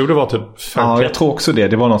 Men jag tror det var typ 50. Ja, jag tror också det.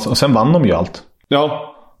 Det var något, och sen vann de ju allt.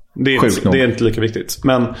 Ja, det är inte lika viktigt.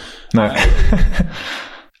 Men nej.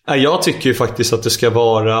 Jag tycker ju faktiskt att det ska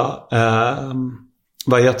vara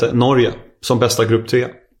Norge som bästa grupp 3.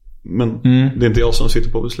 Men det är inte jag som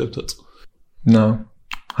sitter på beslutet. Nej.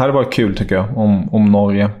 Det hade varit kul tycker jag om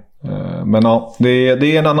Norge. Men ja, det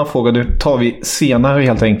är en annan fråga. Det tar vi senare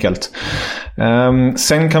helt enkelt.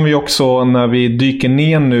 Sen kan vi också, när vi dyker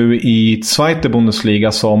ner nu i Zweite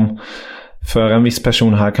Bundesliga, som för en viss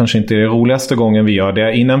person här kanske inte är det roligaste gången vi gör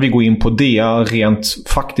det. Innan vi går in på det rent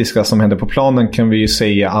faktiska som händer på planen, kan vi ju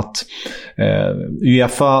säga att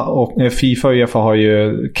FIFA och UEFA har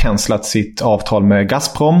ju cancelat sitt avtal med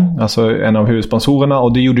Gazprom, alltså en av huvudsponsorerna,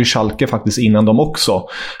 och det gjorde ju Schalke faktiskt innan dem också.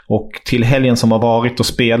 Och till helgen som har varit, och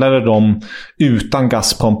spelade de utan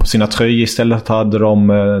Gazprom på sina tröjor. Istället hade de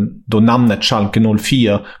då namnet Schalke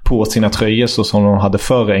 04 på sina tröjor, så som de hade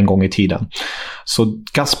förr en gång i tiden. Så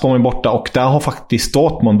Gazprom är borta, och där har faktiskt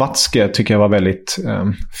Dortmund, Watzke, tycker jag var väldigt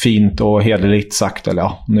fint och hederligt sagt. Eller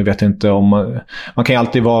ja, nu vet jag inte om man kan ju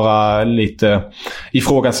alltid vara lite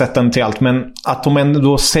ifrågasättande till allt, men att de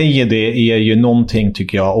ändå säger det är ju någonting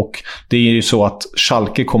tycker jag. Och det är ju så att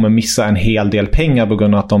Schalke kommer missa en hel del pengar på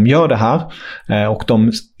grund av att de gör det här, och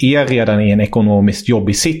de är redan i en ekonomiskt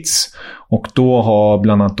jobbig sits. Och då har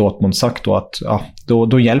bland annat Dortmund sagt då att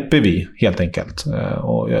då hjälper vi helt enkelt.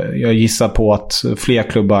 Och jag gissar på att fler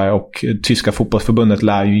klubbar och tyska fotbollsförbundet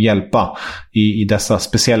lär ju hjälpa i dessa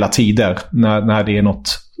speciella tider när det är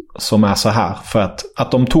något som är så här. För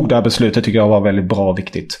att de tog det här beslutet tycker jag var väldigt bra och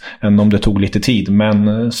viktigt. Än om det tog lite tid.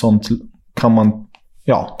 Men sånt kan man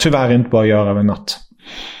tyvärr inte bara göra över en natt.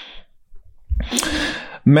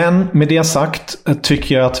 Men med det sagt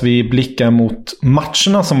tycker jag att vi blickar mot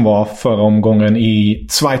matcherna som var förra omgången i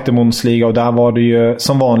Zweite Bundesliga, och där var det ju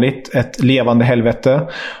som vanligt ett levande helvete.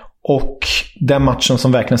 Och den matchen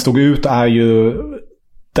som verkligen stod ut är ju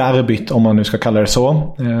derbyt, om man nu ska kalla det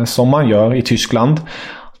så, som man gör i Tyskland.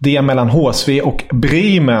 Det är mellan HSV och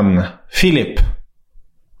Bremen. Filip,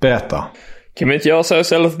 berätta. Kan vi inte göra så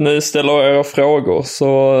istället att ni ställer era frågor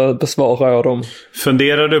så besvarar jag dem?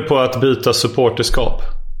 Funderar du på att byta supporterskap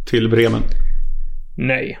till Bremen?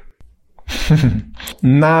 Nej.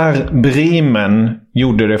 När Bremen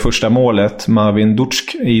gjorde det första målet, Marvin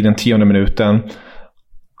Dutschk, i den 10:e minuten,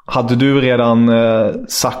 hade du redan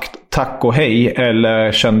sagt tack och hej,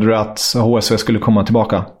 eller kände du att HSV skulle komma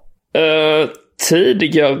tillbaka?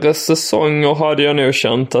 Tidigare säsonger hade jag nog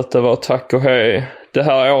känt att det var tack och hej. Det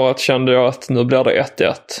här året kände jag att nu blir det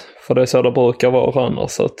 1-1. För det är så det brukar vara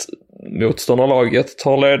annars, att motståndarlaget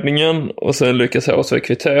tar ledningen och sen lyckas HSV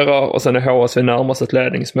kvittera, och sen är HSV närmast ett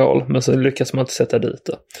ledningsmål, men sen lyckas man inte sätta dit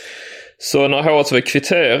det. Så när HSV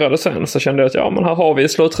kvitterade sen så kände jag att men här har vi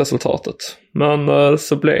slutresultatet. Men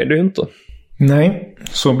så blev det ju inte. Nej,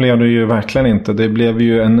 så blev det ju verkligen inte. Det blev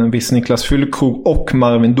ju en viss Niklas Füllkrug och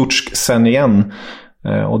Marvin Dutschk sen igen.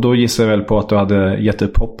 Och då gissar jag väl på att du hade gett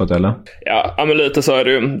upp hoppet, eller? Ja, men lite så är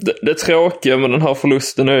det ju. Det tråkiga med den här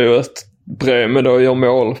förlusten är ju att Bremen då gör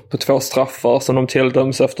mål på 2 straffar som de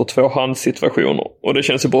tilldöms efter 2 handsituationer. Och det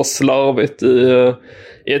känns ju bara slarvigt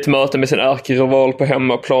i ett möte med sin ärkerival på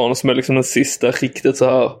hemmaplan, som är liksom den sista riktigt så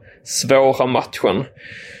här svåra matchen.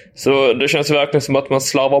 Så det känns verkligen som att man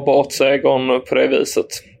slarvar bort segern på det viset.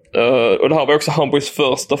 Och det här var också Hamburgs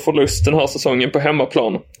första förlust den här säsongen på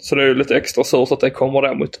hemmaplan. Så det är ju lite extra surt att det kommer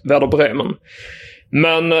där mot Werder Bremen.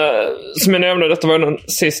 Men som jag nämnde, detta var den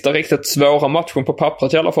sista riktigt svåra matchen på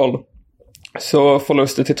pappret i alla fall. Så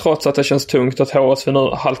förlusten till trots att det känns tungt att HSV nu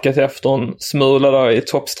halkat efter en smula där i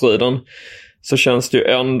toppstriden, så känns det ju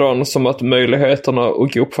ändå som att möjligheterna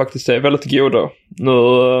att gå upp faktiskt är väldigt goda. Nu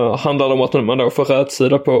handlar det om att man då får rätt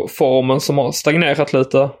sida på formen som har stagnerat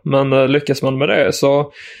lite. Men lyckas man med det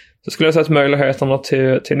så skulle jag säga att möjligheterna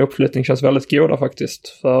till en uppflyttning känns väldigt goda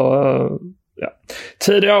faktiskt. För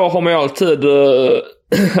tidigare har man ju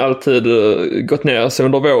alltid gått ner sig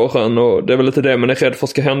under våren, och det är väl lite det man är rädd för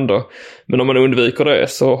ska hända. Men om man undviker det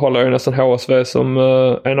så håller jag nästan HSV som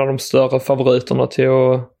en av de större favoriterna till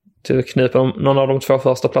att knipa någon av de 2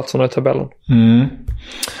 första platserna i tabellen.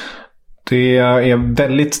 Det är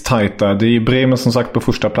väldigt tajt där. Det är Bremen som sagt på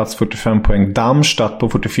första plats 45 poäng. Darmstadt på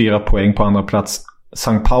 44 poäng på andra plats.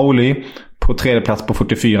 St. Pauli på tredje plats på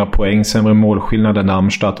 44 poäng. Sämre målskillnad än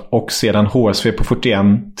Darmstadt. Och sedan HSV på 41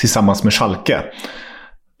 tillsammans med Schalke.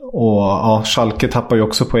 Och ja, Schalke tappar ju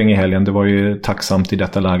också poäng i helgen. Det var ju tacksamt i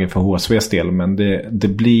detta läge för HSVs del. Men det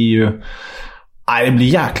blir ju... Nej, det blir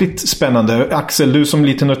jäkligt spännande. Axel, du som är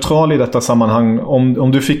lite neutral i detta sammanhang.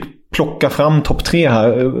 Om du fick plocka fram topp 3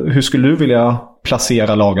 här, hur skulle du vilja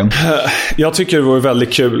placera lagen? Jag tycker det vore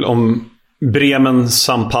väldigt kul om Bremen,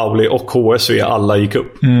 San Pauli och HSV alla gick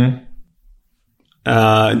upp.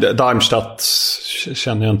 Darmstadt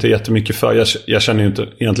känner jag inte jättemycket för. Jag känner ju inte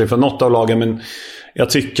egentligen för något av lagen, men jag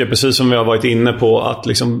tycker precis som vi har varit inne på att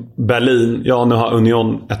liksom Berlin, ja nu har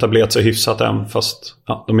Union etablerat sig hyfsat än, fast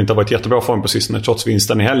de inte har varit jättebra form på sistone trots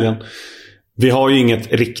vinsten i helgen. Vi har ju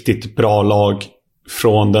inget riktigt bra lag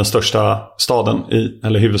från den största staden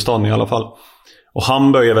eller huvudstaden i alla fall. Och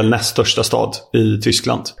Hamburg är väl näst största stad i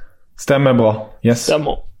Tyskland. Stämmer bra. Yes.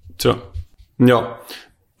 Stämmer. Så. Ja.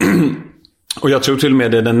 Och jag tror till och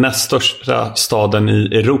med det är den näst största staden i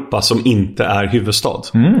Europa som inte är huvudstad.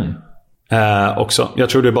 Också. Jag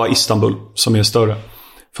tror det är bara Istanbul som är större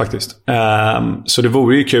faktiskt. Så det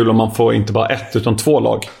vore ju kul om man får inte bara ett utan 2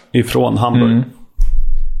 lag ifrån Hamburg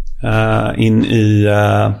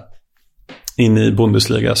in i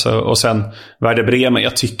Bundesliga. Och sen Werder Bremen,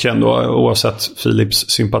 jag tycker ändå oavsett Philips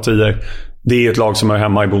sympatier, det är ju ett lag som är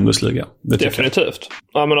hemma i Bundesliga. Definitivt.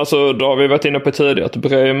 Ja, men alltså, då har vi varit inne på tidigare att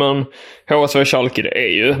Bremen, HSV, Schalke, det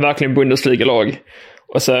är ju verkligen Bundesliga-lag.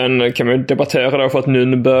 Och sen kan man debattera då för att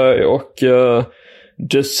Nürnberg och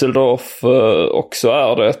Düsseldorf också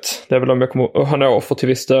är det. Det är väl de jag kommer, och Hannover till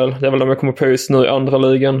viss del. Det är väl de jag kommer på just nu i andra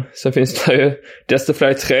ligan. Sen finns det ju desto fler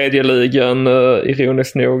i tredje ligan,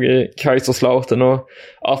 ironiskt nog, i Kaiserslautern och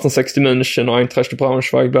 1860 München och Eintracht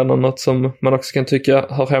Braunschweig bland annat, som man också kan tycka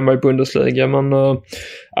hör hemma i Bundesliga. Men,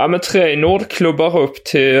 men 3 nordklubbar upp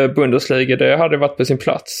till Bundesliga, det hade varit på sin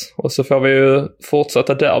plats. Och så får vi ju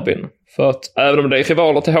fortsätta derbyn. För att även om det är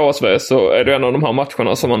rivaler till HSV så är det en av de här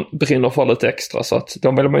matcherna som man brinner för lite extra. Så att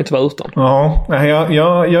de vill man inte vara utan. Ja,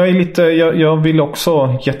 jag är lite... Jag vill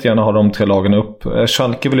också jättegärna ha de 3 lagen upp.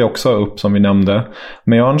 Schalke vill jag också ha upp som vi nämnde.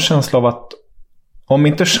 Men jag har en känsla av att om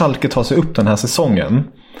inte Schalke tar sig upp den här säsongen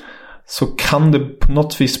så kan det på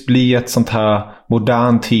något vis bli ett sånt här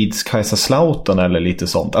modern tids Kaiserslautern eller lite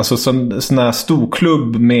sånt. Alltså sån här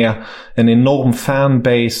storklubb med en enorm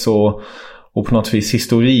fanbase och på något vis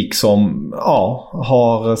historik som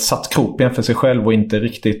har satt kroppen för sig själv och inte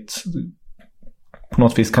riktigt på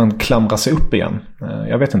något vis kan klamra sig upp igen.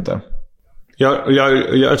 Jag vet inte.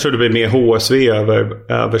 Jag tror det blir mer HSV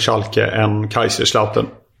över Schalke än Kaiserslautern.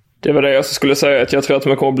 Det var det jag skulle säga, att jag tror att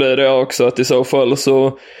man kommer bli det också, att i så fall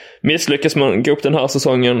så misslyckas man gå upp den här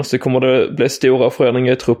säsongen så kommer det bli stora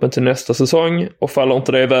förändringar i truppen till nästa säsong, och faller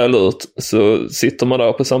inte det väl ut så sitter man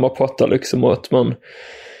där på samma potta liksom, och att man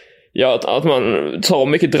tar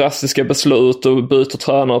mycket drastiska beslut och byter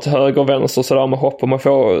tränare till höger och vänster så där med hopp om man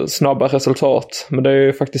får snabba resultat. Men det är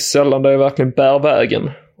ju faktiskt sällan det är verkligen bär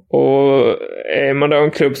vägen. Och är man då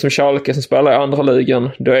en klubb som Schalke som spelar i andra ligan,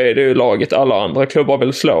 då är det ju laget alla andra klubbar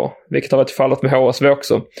vill slå. Vilket har varit fallet med HSV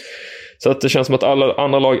också. Så att det känns som att alla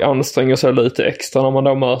andra lag anstränger sig lite extra när man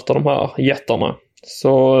då möter de här jättarna.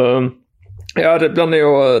 Så... ja,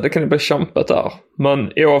 det kan ju bli kämpet där.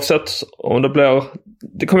 Men oavsett om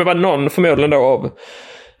det kommer vara någon förmodligen då av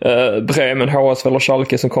Bremen, HSV eller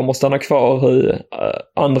Schalke som kommer att stanna kvar i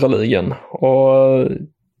andra ligan. Och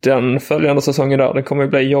den följande säsongen där, den kommer att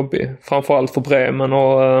bli jobbig. Framförallt för Bremen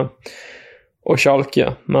och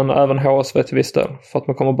Schalke, men även HSV till viss del, för att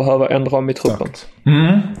man kommer behöva ändra om i truppen.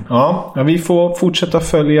 Ja, vi får fortsätta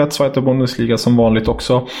följa Zweite Bundesliga som vanligt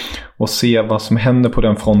också och se vad som händer på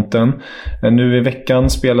den fronten. Nu i veckan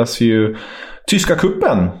spelas ju Tyska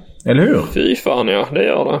kuppen, eller hur? Fy fan, ja, det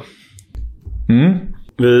gör det.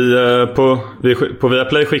 På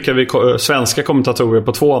Viaplay skickar vi svenska kommentatorer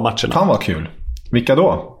på 2 av matcherna. Fan vad kul. Vilka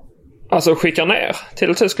då? Alltså skicka ner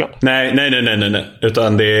till Tyskland? Nej.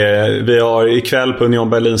 Utan vi har ikväll på Union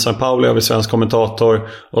Berlin St. Pauli har vi svensk kommentator,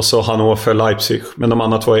 och så Hannover Leipzig. Men de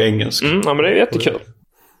andra 2 är engelsk. Ja, men det är jättekul.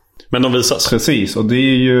 Men de visas. Precis, och det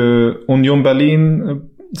är ju Union Berlin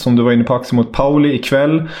som du var inne på, Axel, mot Pauli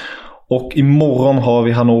ikväll. Och imorgon har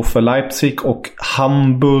vi Hannover Leipzig och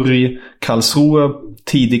Hamburg Karlsruhe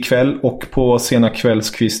tidig kväll. Och på sena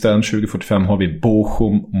kvällskvisten 20:45 har vi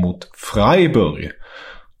Bochum mot Freiburg.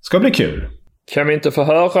 Ska bli kul. Kan vi inte få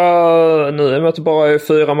höra nu, i och med att det bara är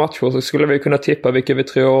 4 matcher, så skulle vi kunna tippa vilka vi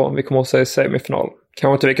tror vi kommer att se i semifinal.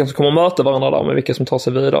 Kanske inte vilka som kommer att möta varandra där, men vilka som tar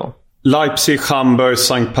sig vidare. Leipzig, Hamburg,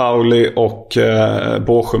 St. Pauli och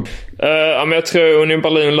Bochum. Men jag tror Union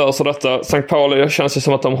Berlin löser detta. St. Pauli känns ju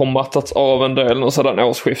som att de har mattats av en del och sedan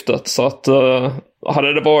årsskiftet. Så att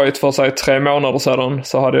hade det varit för sig 3 månader sedan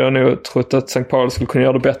så hade jag nog trott att St. Pauli skulle kunna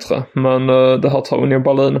göra det bättre. Men det här tar Union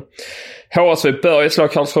Berlin. HSV börjar slå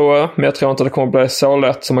Karlsruhe, men jag tror inte det kommer bli så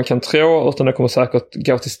lätt som man kan tro, utan det kommer säkert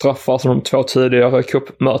gå till straffar som de 2 tidigare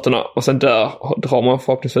cupmötena. Och sen där drar man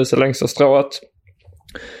förhoppningsvis det längsta strået.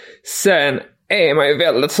 Sen är man ju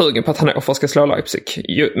väldigt sugen på att Hannover ska slå Leipzig.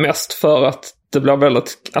 Mest för att det blir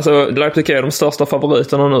väldigt... Alltså Leipzig är de största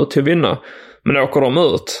favoriterna nu till att vinna. Men åker de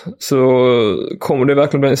ut så kommer det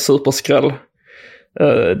verkligen bli en superskräll.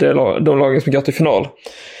 De lagen som går till final.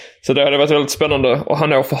 Så det hade varit väldigt spännande. Och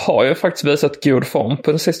Hannover har ju faktiskt visat god form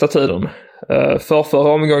på den sista tiden.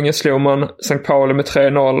 Förra omgången slog man St. Pauli med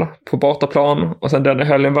 3-0 på bortaplan. Och sen den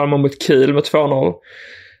helgen vann man mot Kiel med 2-0.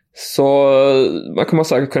 Så man kommer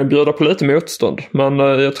säkert kunna bjuda på lite motstånd. Men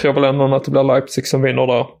jag tror väl ändå att det blir Leipzig som vinner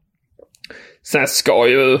där. Sen ska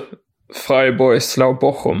ju Freiburg slå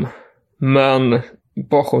Bochum. Men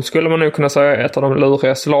Bochum skulle man nog kunna säga är ett av de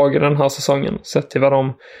lurigaste lagen den här säsongen. Sett till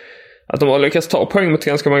vad att de har lyckats ta poäng mot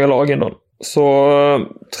ganska många lag innan. Så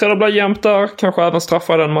tror det blir jämnt där. Kanske även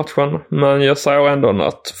straffa den matchen. Men jag säger ändå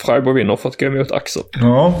att Freiburg vinner för att gå emot Axel.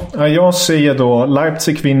 Ja, jag säger då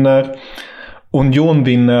Leipzig vinner. Union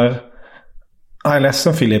vinner. Jag är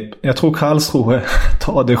ledsen Filip. Jag tror Karlsruhe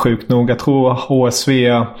tar det sjukt nog. Jag tror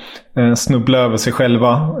HSV snubblar över sig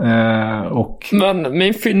själva. Men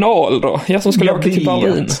min final då? Jag som skulle åka till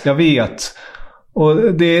Berlin. Jag vet. Och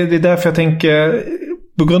det är därför jag tänker...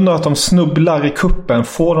 På grund av att de snubblar i kuppen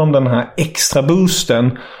får de den här extra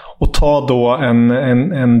boosten och tar då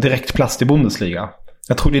en direkt plats i Bundesliga.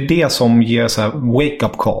 Jag tror det är det som ger så här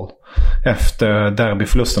wake-up call efter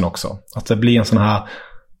derbyförlusten också. Att det blir en sån här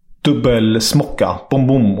dubbelsmocka. Bom,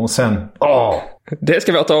 bom och sen... Det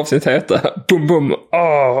ska vårt avsnitt heta. Bom, bom,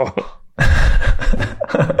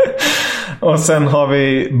 Och sen har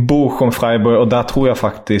vi Bochum Freiburg och där tror jag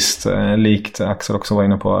faktiskt, likt Axel också var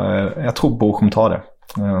inne på, jag tror Bochum tar det.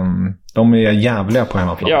 De är jävliga på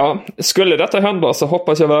hemmaplan. Ja, skulle detta hända så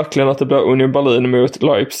hoppas jag verkligen att det blir Union Berlin mot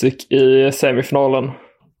Leipzig i semifinalen.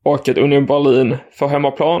 Och att Union Berlin får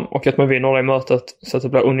hemmaplan och att man vinner det mötet. Så att det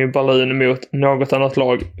blir Union Berlin mot något annat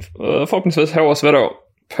lag. Förhoppningsvis HSV då.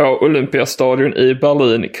 På Olympiastadion i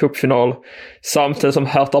Berlin, cupfinal. Samtidigt som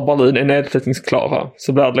Hertha Berlin är nedflyttningsklara.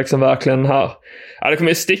 Så blir det liksom verkligen här. Ja, det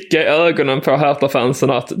kommer ju sticka i ögonen på Hertha-fansen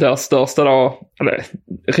att deras största då... Eller,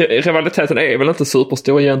 rivaliteten är väl inte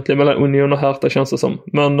superstor egentligen mellan Union och Hertha känns det som.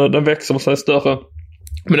 Men den växer sig större.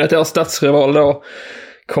 Men att deras stadsrival då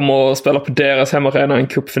kommer att spela på deras hemmaarena i en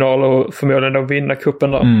cupfinal och förmodligen då vinna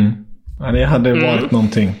cupen där. Ja, det hade varit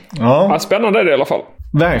någonting. Ja, spännande är det i alla fall.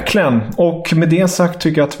 Verkligen. Och med det sagt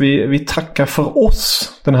tycker jag att vi tackar för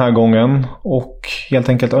oss den här gången. Och helt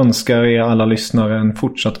enkelt önskar er alla lyssnare en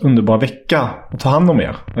fortsatt underbar vecka. Och ta hand om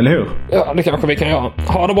er, eller hur? Ja, det kanske vi kan göra.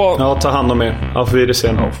 Ha det bra. Ja, ta hand om er. Auf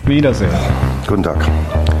Wiedersehen. Auf Wiedersehen. Guten Tag.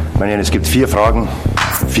 Meine, es gibt 4 Fragen,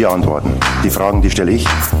 4 Antworten. Die Fragen, die stelle ich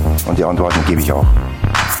und die Antworten gebe ich auch.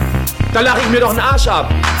 Da lache ich mir doch einen Arsch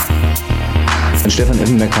ab. An Stefan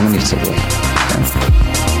Effenberg kann man nichts zerrühren.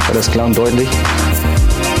 Ja. War das klar und deutlich?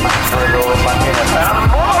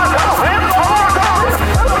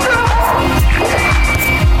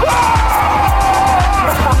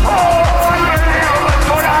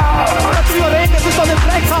 Das ist doch eine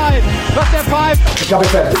Frechheit, was der pfeift. Ich habe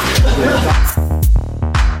fertig.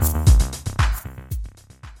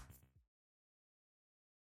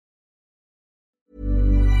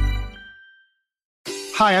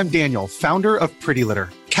 Hi, I'm Daniel, founder of Pretty Litter.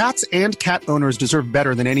 Cats and cat owners deserve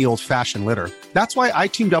better than any old-fashioned litter. That's why I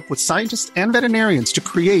teamed up with scientists and veterinarians to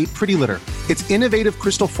create Pretty Litter. Its innovative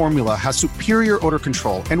crystal formula has superior odor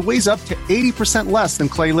control and weighs up to 80% less than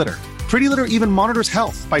clay litter. Pretty Litter even monitors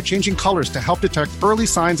health by changing colors to help detect early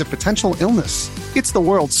signs of potential illness. It's the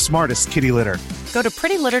world's smartest kitty litter. Go to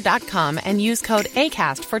prettylitter.com and use code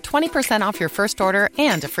ACAST for 20% off your first order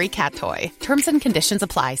and a free cat toy. Terms and conditions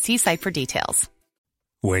apply. See site for details.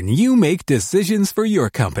 When you make decisions for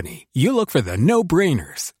your company, you look for the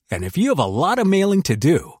no-brainers. And if you have a lot of mailing to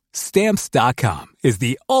do, Stamps.com is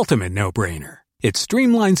the ultimate no-brainer. It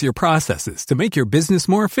streamlines your processes to make your business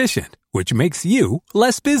more efficient, which makes you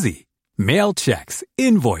less busy. Mail checks,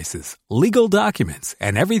 invoices, legal documents,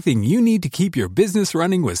 and everything you need to keep your business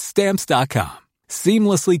running with Stamps.com.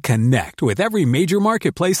 Seamlessly connect with every major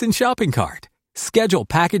marketplace and shopping cart. Schedule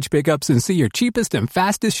package pickups and see your cheapest and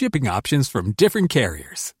fastest shipping options from different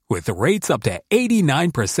carriers. With rates up to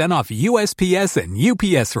 89% off USPS and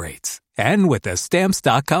UPS rates. And with the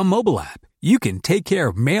Stamps.com mobile app, you can take care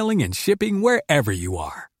of mailing and shipping wherever you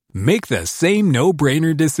are. Make the same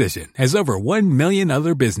no-brainer decision as over 1 million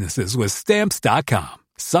other businesses with Stamps.com.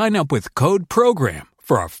 Sign up with code PROGRAM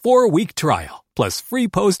for a 4-week trial, plus free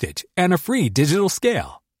postage and a free digital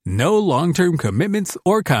scale. No long-term commitments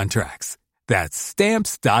or contracts. That's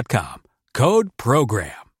Stamps.com. Code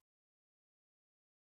PROGRAM.